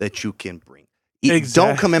girl that you can bring. Exactly.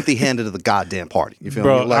 Don't come empty-handed to the goddamn party. You feel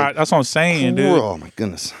me? Like, that's what I'm saying, dude. Oh my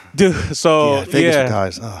goodness, dude. So Vegas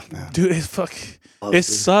guys. Oh man, dude, it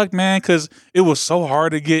sucked, man, because it was so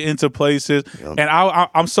hard to get into places, and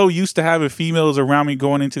I'm so used to having females around me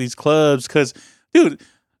going into these clubs, because, dude.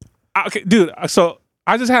 So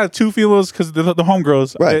I just had 2 females because the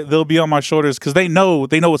homegirls, right. They'll be on my shoulders because they know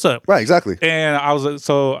what's up. Right, exactly. And I was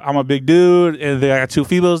so I'm a big dude, and they got 2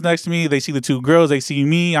 females next to me. They see the 2 girls, they see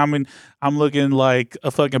me. I'm looking like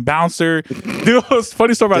a fucking bouncer. Dude, it's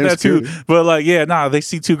funny story about that too. But like, yeah, they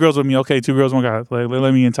see 2 girls with me. Okay, 2 girls, 1 guy. Like,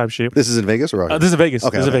 let me in type shit. This is in Vegas or this is Vegas.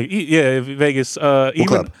 Okay, this is Vegas. Yeah, Vegas. What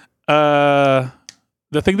club? I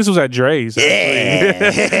think this was at Dre's.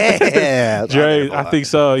 Yeah, Dre's. I think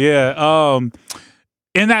so. Yeah.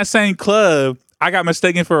 In that same club, I got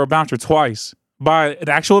mistaken for a bouncer twice by an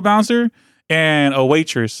actual bouncer and a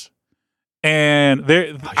waitress. And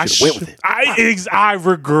I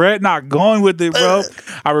regret not going with it, bro.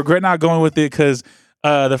 I regret not going with it because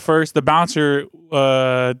the bouncer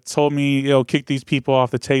told me, kick these people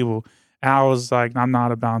off the table. And I was like, I'm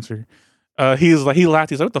not a bouncer. He laughed.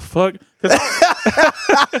 He's like, what the fuck?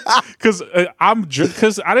 Because I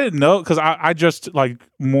didn't know, because I dressed like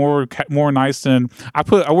more nice than I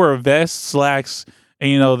wear a vest, slacks,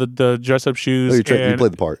 and the dress up shoes. You played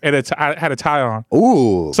the part, and I had a tie on.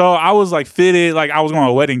 Ooh, so I was like fitted, like I was going to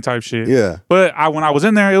a wedding type shit. Yeah, but when I was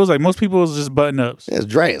in there, it was like most people was just button ups. Yeah, it's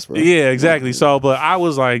Dre's, bro. Yeah, exactly. So, but I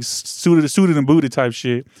was like suited and booted type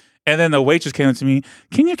shit. And then the waitress came up to me,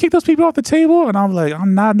 can you kick those people off the table? And I'm like,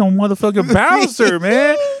 I'm not no motherfucking bouncer,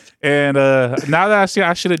 man. And now that I see,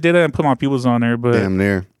 I should have did it and put my peoples on there. But damn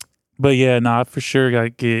near. But yeah, I for sure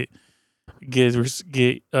got to get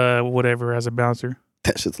whatever as a bouncer.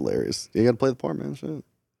 That shit's hilarious. You got to play the part, man. Shit.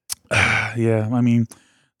 Yeah, I mean,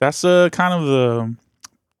 that's kind of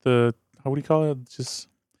the what do you call it? Just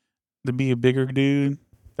to be a bigger dude.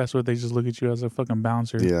 That's what they just look at you as a fucking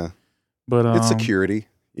bouncer. Yeah, but it's security.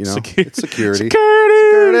 You know, it's security.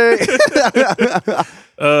 Security.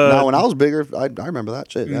 Now, when I was bigger, I remember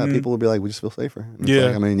that shit. Yeah, people would be like, "We just feel safer." And it's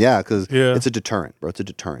like, I mean, yeah, because it's a deterrent, bro. It's a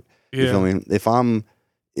deterrent. You feel me? If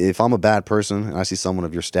I'm a bad person and I see someone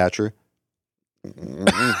of your stature,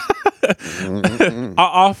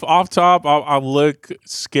 off top, I look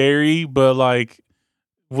scary, but like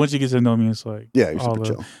once you get to know me, it's like you're super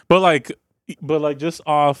chill. But like just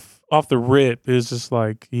off the rip, it's just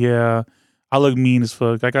like I look mean as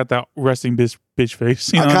fuck. I got that resting bitch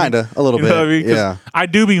face. You know kinda a little bit. I mean? Yeah, I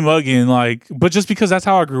do be mugging, like, but just because that's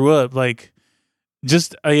how I grew up, like,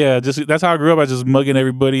 just that's how I grew up. I just mugging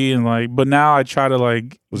everybody and like, but now I try to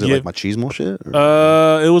like. Was it like machismo shit?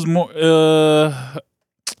 Or? It was more.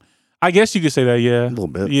 I guess you could say that. Yeah, a little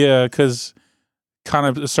bit. Yeah, because kind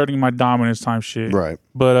of asserting my dominance time shit. Right.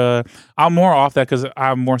 But I'm more off that because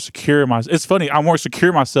I'm more secure in myself. It's funny. I'm more secure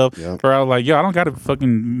in myself where I'm like, I don't got to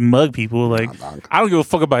fucking mug people. Like, I don't give a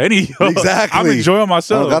fuck about any of y'all. Exactly. I'm enjoying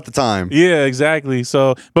myself. I don't got the time. Yeah, exactly.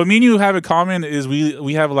 So, but me and you have in common is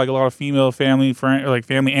we have like a lot of female family friends, like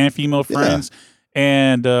family and female friends.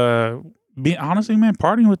 And honestly, man,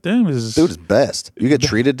 partying with them is best. You get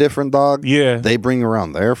treated different, dog. Yeah, they bring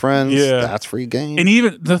around their friends. Yeah, that's free game. And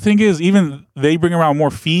even the thing is, even they bring around more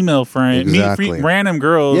female friends, meet random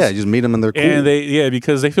girls. Yeah, just meet them and they're cool. And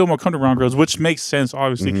because they feel more comfortable around girls, which makes sense,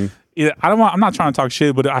 obviously. Mm-hmm. Yeah, I'm not trying to talk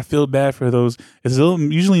shit, but I feel bad for those. It's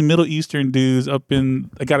usually Middle Eastern dudes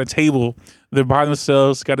they got a table. They're by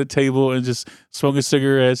themselves, got a table, and just smoking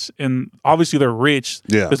cigarettes. And obviously they're rich.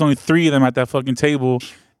 Yeah, there's only 3 of them at that fucking table,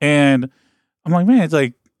 and I'm like, man, it's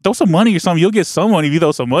like, throw some money or something. You'll get some money if you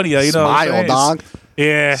throw some money. You know Smile, dog.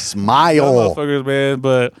 Yeah. Smile. Motherfuckers, man.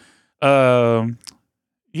 But,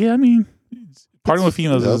 I mean, partying with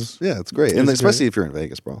females is... Yeah, it's great. And especially if you're in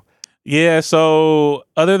Vegas, bro. Yeah, so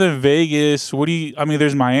other than Vegas,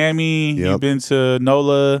 there's Miami. Yep. You've been to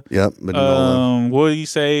NOLA. Yep, been to NOLA. What do you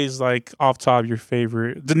say is like off top your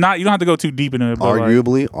favorite? You don't have to go too deep into it. But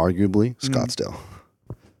arguably, Scottsdale.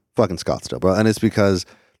 Fucking Scottsdale, bro. And it's because...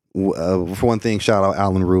 for one thing, shout out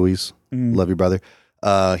Alan Ruiz. Love you, brother.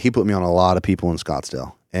 He put me on a lot of people in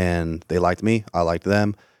Scottsdale, and they liked me. I liked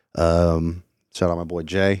them. Shout out my boy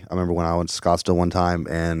Jay. I remember when I went to Scottsdale one time,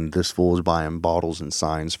 and this fool was buying bottles and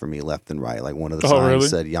signs for me left and right. Like one of the signs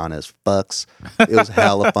said Giannis fucks. It was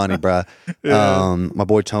hella funny, bruh. Yeah. My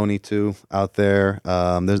boy Tony too out there.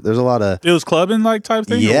 There's a lot of. It was clubbing like type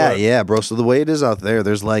thing. Yeah, bro. So the way it is out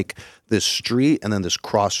there's like this street and then this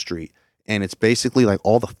cross street. And it's basically like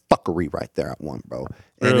all the fuckery right there at one, bro.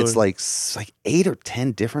 And it's like 8 or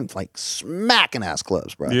 10 different like smacking ass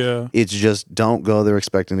clubs, bro. Yeah. It's just don't go there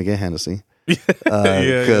expecting to get Hennessy.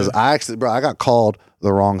 Because I got called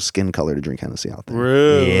the wrong skin color to drink Hennessy out there.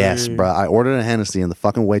 Really? Yes, bro. I ordered a Hennessy and the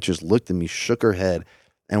fucking waitress looked at me, shook her head,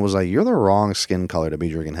 and was like, "You're the wrong skin color to be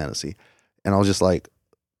drinking Hennessy." And I was just like,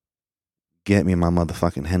 "Get me my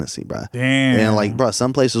motherfucking Hennessy, bro." Damn. And like, bro,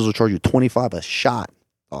 some places will charge you $25 a shot.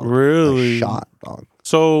 Dog. Really? A shot, dog.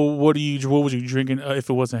 So what was you drinking if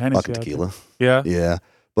it wasn't Hennessy? Fucking tequila. Yeah? Yeah.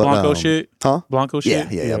 But, Blanco shit? Huh? Blanco shit?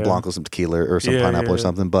 Yeah. Blanco, some tequila or some pineapple or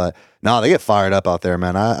something. But no, they get fired up out there,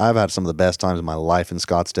 man. I've had some of the best times in my life in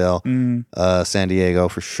Scottsdale. San Diego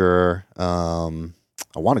for sure.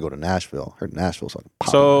 I want to go to Nashville. Heard Nashville's like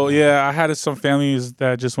popping. So yeah, I had some families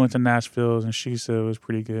that just went to Nashville, and she said it was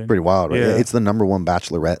pretty good. Pretty wild, right? Yeah. It's the #1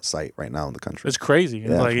 bachelorette site right now in the country. It's crazy.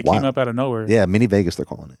 Yeah, like it came up out of nowhere. Yeah, mini Vegas they're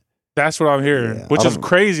calling it. That's what I'm hearing, which is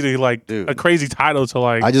crazy to like, dude, a crazy title to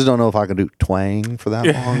like. I just don't know if I can do twang for that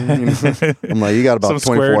long. I'm like, you got about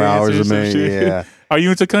 24 hours of me. Yeah. Are you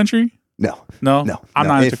into country? No. I'm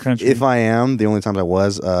not into country. If I am, the only times I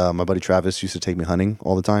was, my buddy Travis used to take me hunting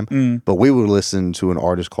all the time. But we would listen to an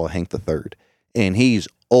artist called Hank III, and he's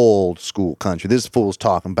old school country. This fool's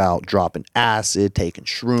talking about dropping acid, taking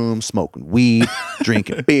shrooms, smoking weed,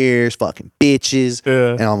 drinking beers, fucking bitches.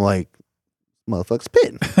 Yeah. And I'm like, motherfucker's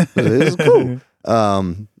spitting. This is cool.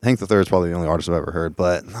 Hank III is probably the only artist I've ever heard,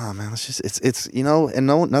 but nah, man, it's just it's and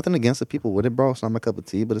nothing against the people with it, bro. It's not my cup of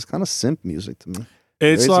tea, but it's kind of simp music to me.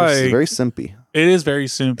 It's very simpy. It is very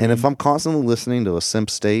simpy. And if I'm constantly listening to a simp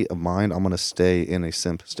state of mind, I'm gonna stay in a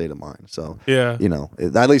simp state of mind. So yeah,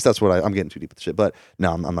 at least that's what I'm getting too deep with the shit. But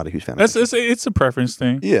no, I'm not a huge fan. It's a preference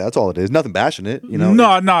thing. Yeah, that's all it is. Nothing bashing it. No,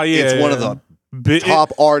 yeah. It's one of the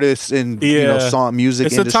top artists in song music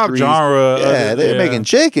it's industry. It's a top genre. Yeah, they're making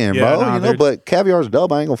chicken, bro. But caviar's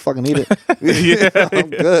dope. I ain't gonna fucking eat it. I'm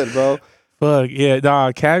good, bro. Fuck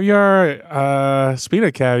yeah, caviar. Speaking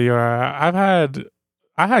of caviar, I've had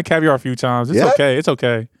I had caviar a few times. It's okay. It's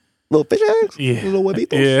okay. Little fish eggs? Yeah. Little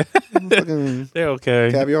huevitos? Yeah. They're okay.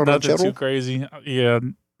 Caviar Nothing too crazy. Yeah.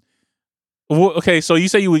 Well, okay, so you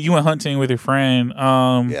say you went hunting with your friend.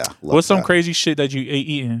 What's some crazy shit that you ate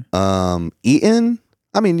eating? Eating?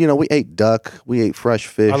 I mean, we ate duck. We ate fresh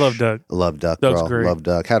fish. I love duck. I love duck, Duck's bro. great. Love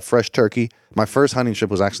duck. Had fresh turkey. My first hunting trip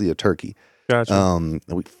was actually a turkey. Gotcha. And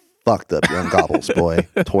we fucked up young gobbles, boy.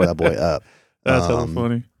 Tore that boy up. That's hella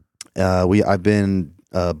funny. I've been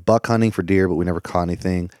buck hunting for deer, but we never caught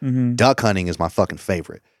anything. Mm-hmm. Duck hunting is my fucking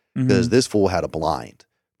favorite because this fool had a blind,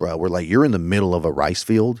 bro. We're like, you're in the middle of a rice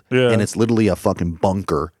field, and it's literally a fucking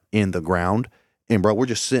bunker in the ground, and bro, we're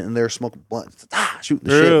just sitting there smoking blunts, shooting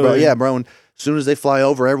the shit, bro. Yeah, bro. And as soon as they fly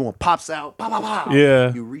over, everyone pops out. Pow, pow, pow.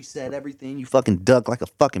 Yeah. You reset everything. You fucking duck like a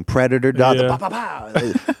fucking predator, dog. Yeah. Pow, pow,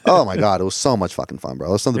 pow. Oh my god, it was so much fucking fun, bro.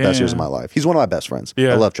 It was some of the best years of my life. He's one of my best friends.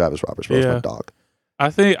 Yeah. I love Travis Roberts, bro. He's my dog. I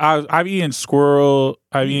think I've eaten squirrel.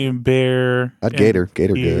 I've eaten bear. I'd gator.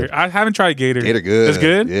 Gator good. I haven't tried gator. Gator good. It's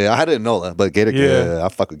good? Yeah, I didn't know that, but gator good. I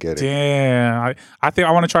fuck with gator. Damn. I think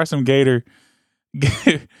I want to try some gator.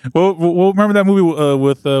 Well, remember that movie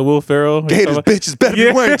with Will Ferrell? Gators bitches better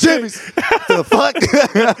be wearing jimmies. The fuck?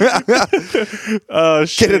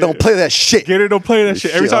 Shit. Gator don't play that shit. Gator don't play that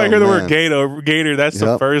shit. Every time I hear the word Gator, that's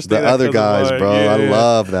the first thing. The other guys, bro. Yeah. I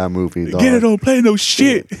love that movie, dog. Gator don't play no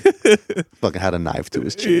shit. Fucking had a knife to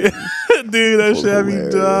his chin. Dude, that shit had me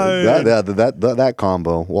dying. That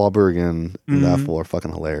combo, Wahlberg and that fool are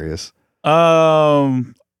fucking hilarious.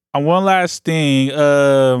 One last thing.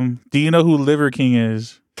 Do you know who Liver King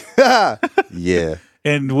is? Yeah.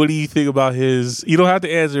 And what do you think about his? You don't have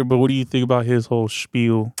to answer, but what do you think about his whole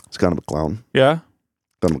spiel? It's kind of a clown. Yeah.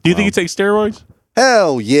 Do you think he takes steroids?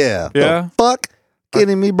 Hell yeah. Yeah. The fuck?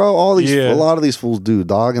 Kidding me, bro? A lot of these fools do,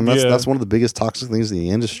 dog, and that's one of the biggest toxic things in the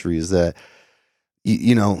industry is that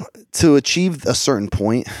you know, to achieve a certain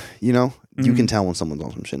point, you can tell when someone's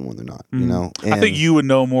on some shit and when they're not, And I think you would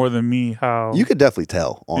know more than me how. You could definitely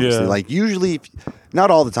tell, honestly. Like, usually,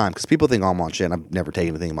 not all the time, because people think I'm on shit and I've never taken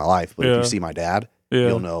anything in my life. But if you see my dad,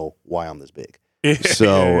 you'll know why I'm this big.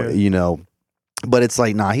 So, but it's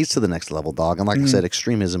like, nah, he's to the next level, dog. And like I said,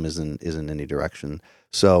 extremism isn't in any direction.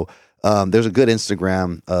 So, there's a good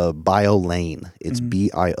Instagram, Bio Lane. It's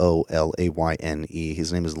BioLayne.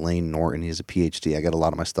 His name is Lane Norton. He's a PhD. I get a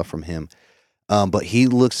lot of my stuff from him. But he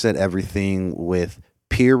looks at everything with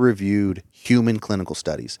peer-reviewed human clinical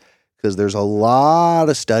studies because there's a lot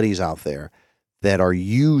of studies out there that are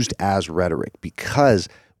used as rhetoric because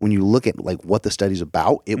when you look at like what the study's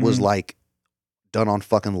about, it was like done on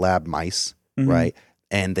fucking lab mice, right?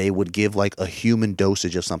 And they would give like a human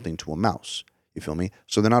dosage of something to a mouse. You feel me?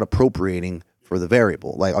 So they're not appropriating for the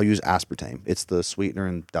variable. Like I'll use aspartame. It's the sweetener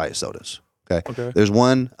in diet sodas. Okay. There's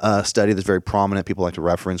one study that's very prominent. People like to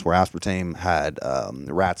reference where aspartame had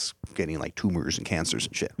rats getting like tumors and cancers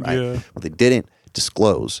and shit. Right. Yeah. What they didn't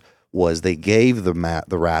disclose was they gave the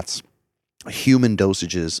rats human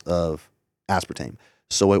dosages of aspartame.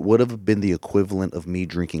 So it would have been the equivalent of me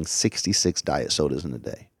drinking 66 diet sodas in a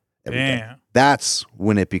day. Every day. That's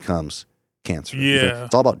when it becomes cancer. Yeah.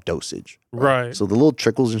 It's all about dosage. Right. So the little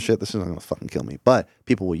trickles and shit, this is not going to fucking kill me. But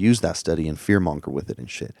people will use that study and fearmonger with it and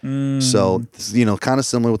shit. So, kind of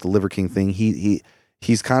similar with the Liver King thing.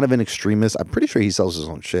 He's kind of an extremist. I'm pretty sure he sells his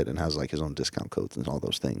own shit and has like his own discount codes and all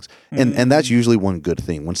those things. And that's usually one good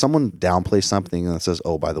thing. When someone downplays something and says,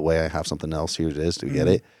 oh, by the way, I have something else, here it is to get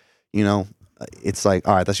it, it's like,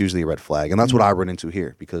 all right, that's usually a red flag. And that's what I run into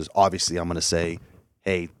here because obviously I'm going to say,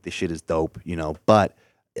 hey, this shit is dope, but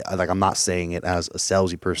like I'm not saying it as a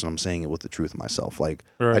salesy person. I'm saying it with the truth of myself. Like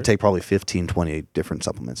I take probably 15, 20 different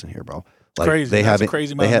supplements in here, bro. Like crazy. That's a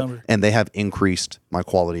crazy number. And they have increased my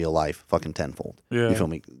quality of life fucking tenfold. Yeah. You feel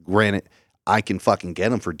me? Granted, I can fucking get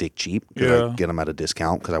them for dick cheap because I get them at a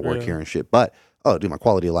discount because I work here and shit. But, oh, dude, my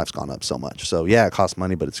quality of life's gone up so much. So, yeah, it costs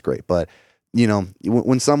money, but it's great. But,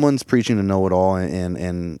 when someone's preaching to know-it-all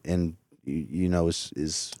and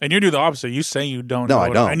is and you do the opposite. You say you don't. No,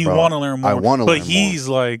 I don't. And you want to learn more. I want to learn more. But he's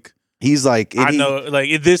like, I know,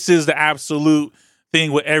 like this is the absolute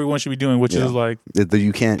thing what everyone should be doing, which is like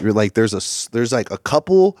you can't. You're like there's like a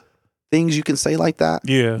couple things you can say like that.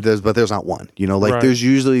 Yeah. But there's not one. There's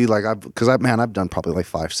usually like I've done probably like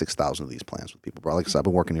 5,000-6,000 of these plans with people, bro. Like I've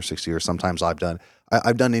been working here 6 years. Sometimes I've done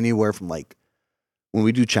anywhere from like. When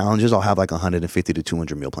we do challenges, I'll have like 150 to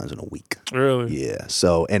 200 meal plans in a week. Really? Yeah.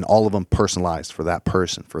 So, and all of them personalized for that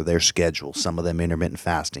person, for their schedule. Some of them intermittent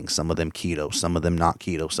fasting, some of them keto, some of them not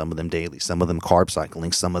keto, some of them daily, some of them carb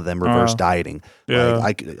cycling, some of them reverse dieting. Yeah.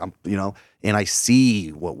 Like and I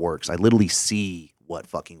see what works. I literally see what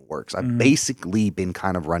fucking works. I've basically been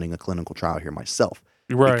kind of running a clinical trial here myself.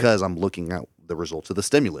 Right. Because I'm looking at the results of the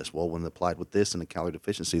stimulus. Well, when applied with this and a calorie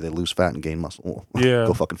deficiency, they lose fat and gain muscle. Yeah.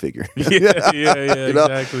 Go fucking figure. Yeah,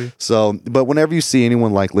 exactly. So, but whenever you see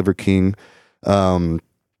anyone like Liver King, or,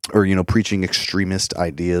 preaching extremist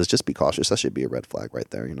ideas, just be cautious. That should be a red flag right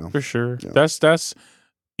there, For sure. That's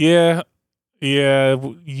yeah.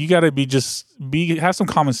 You got to have some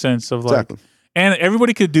common sense of like, and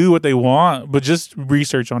everybody could do what they want, but just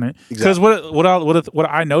research on it. Because what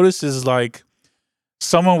I noticed is like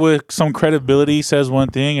someone with some credibility says one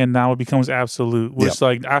thing and now it becomes absolute, which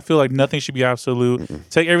like I feel like nothing should be absolute.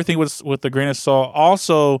 Take everything with a grain of salt.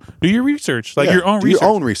 Also, do your research, like your own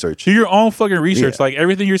research. Do your own fucking research. Like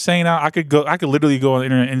everything you're saying now, I could literally go on the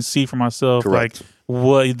internet and see for myself. Correct. Like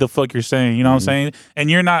what the fuck you're saying. You know what I'm saying? And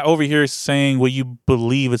you're not over here saying what you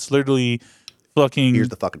believe. It's literally fucking. Here's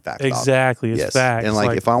the fucking facts. Exactly. It's facts. And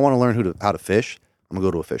like if I want to learn how to fish, I'm gonna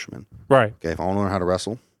go to a fisherman. Right. Okay. If I want to learn how to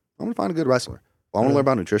wrestle, I'm gonna find a good wrestler. If I want to learn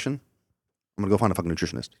about nutrition, I'm gonna go find a fucking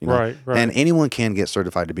nutritionist. Right. And anyone can get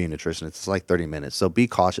certified to be a nutritionist. It's like 30 minutes. So be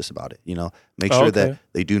cautious about it. Make sure that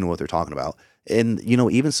they do know what they're talking about. And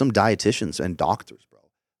even some dietitians and doctors, bro.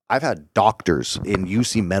 I've had doctors in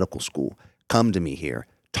UC medical school come to me here,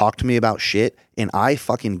 talk to me about shit, and I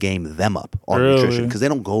fucking game them up on nutrition because they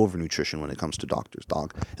don't go over nutrition when it comes to doctors,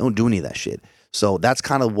 dog. They don't do any of that shit. So that's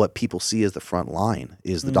kind of what people see as the front line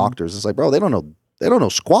is the doctors. It's like, bro, they don't know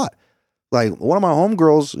squat. Like one of my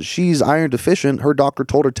homegirls, she's iron deficient. Her doctor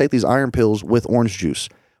told her to take these iron pills with orange juice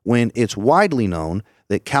when it's widely known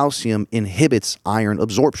that calcium inhibits iron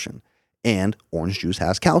absorption and orange juice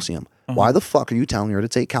has calcium. Why the fuck are you telling her to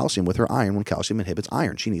take calcium with her iron when calcium inhibits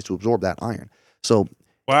iron? She needs to absorb that iron. So,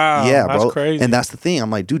 wow, yeah, bro. That's crazy. And that's the thing.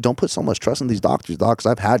 I'm like, dude, don't put so much trust in these doctors, dog.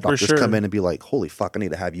 Because I've had doctors come in and be like, holy fuck, I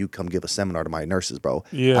need to have you come give a seminar to my nurses, bro.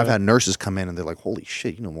 Yeah. I've had nurses come in and they're like, holy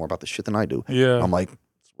shit, you know more about this shit than I do. Yeah. I'm like,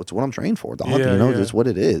 what's what I'm trained for, dog. Just what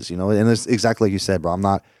it is, And it's exactly like you said, bro. I'm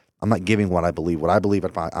not giving what I believe. What I believe,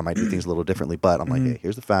 I might do things a little differently, but I'm like, hey,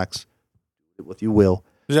 here's the facts. Do what you will.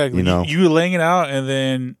 Exactly. You laying it out, and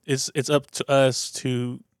then it's up to us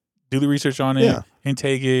to do the research on it and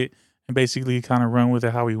take it and basically kind of run with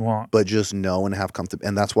it how we want. But just know and have comfort,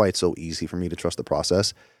 and that's why it's so easy for me to trust the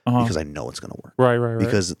process because I know it's going to work. Right.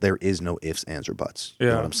 Because there is no ifs, ands, or buts. Yeah.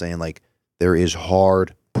 You know what I'm saying? Like there is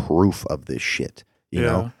hard proof of this shit. You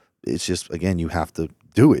know, it's just again you have to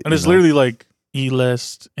do it. And it's literally like eat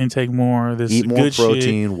less and take more. This eat more good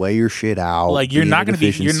protein, shit. Weigh your shit out. Like you're not gonna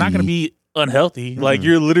be unhealthy. Like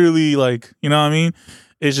you're literally like, you know what I mean?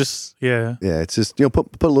 It's just it's just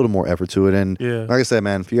put a little more effort to it. And like I said,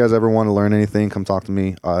 man, if you guys ever want to learn anything, come talk to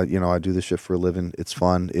me. I do this shit for a living. It's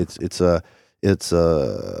fun. It's a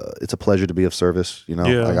pleasure to be of service. I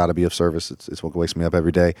gotta be of service. It's what wakes me up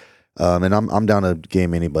every day. And I'm down to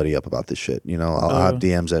game anybody up about this shit. I'll have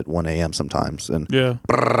DMs at 1 a.m. sometimes, and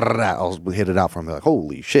I'll hit it out from like,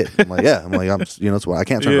 holy shit. I'm like, it's what I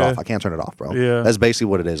can't turn it off. I can't turn it off, bro. Yeah, that's basically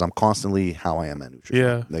what it is. I'm constantly how I am at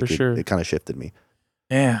nutrition. Yeah, for sure. It kind of shifted me.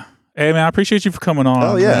 Yeah. Hey man, I appreciate you for coming on.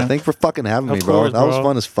 Oh yeah, thanks for fucking having me, bro. That was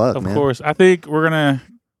fun as fuck, man. Of course. I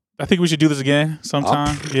think we should do this again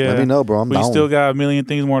sometime. Let me know, bro. We still got a million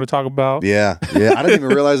things more to talk about. Yeah. I didn't even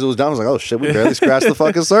realize it was done. I was like, oh shit, we barely scratched the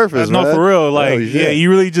fucking surface. No, for real. Like, you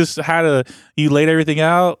really just you laid everything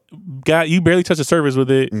out. You barely touched the surface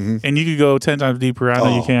with it, and you could go 10 times deeper. I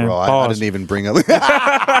know you can. Bro, I didn't even bring up.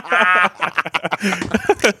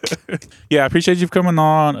 Yeah, I appreciate you for coming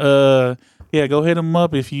on. Go hit them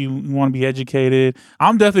up if you want to be educated.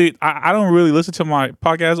 I'm definitely. I don't really listen to my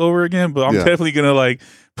podcast over again, but I'm definitely gonna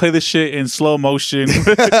play this shit in slow motion.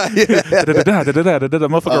 Motherfucker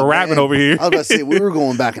rapping over here. I was about to say we were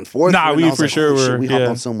going back and forth. Nah, we for sure were. We hop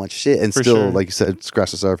on so much shit and for still, sure. like you said,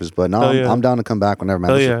 scratch the surface. But no, I'm down to come back whenever,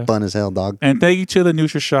 man. This is fun as hell, dog. And thank you to the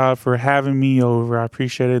Nutri Shop for having me over. I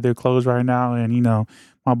appreciate it. They're closed right now, and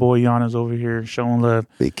my boy Yana's over here showing love.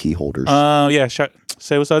 Big key holders.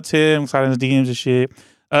 Say what's up, Tim. Slide in the DMs and shit.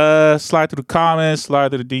 Slide through the comments, slide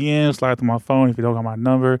through the DMs, slide through my phone if you don't got my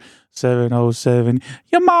number. 707.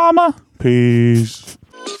 Your mama. Peace.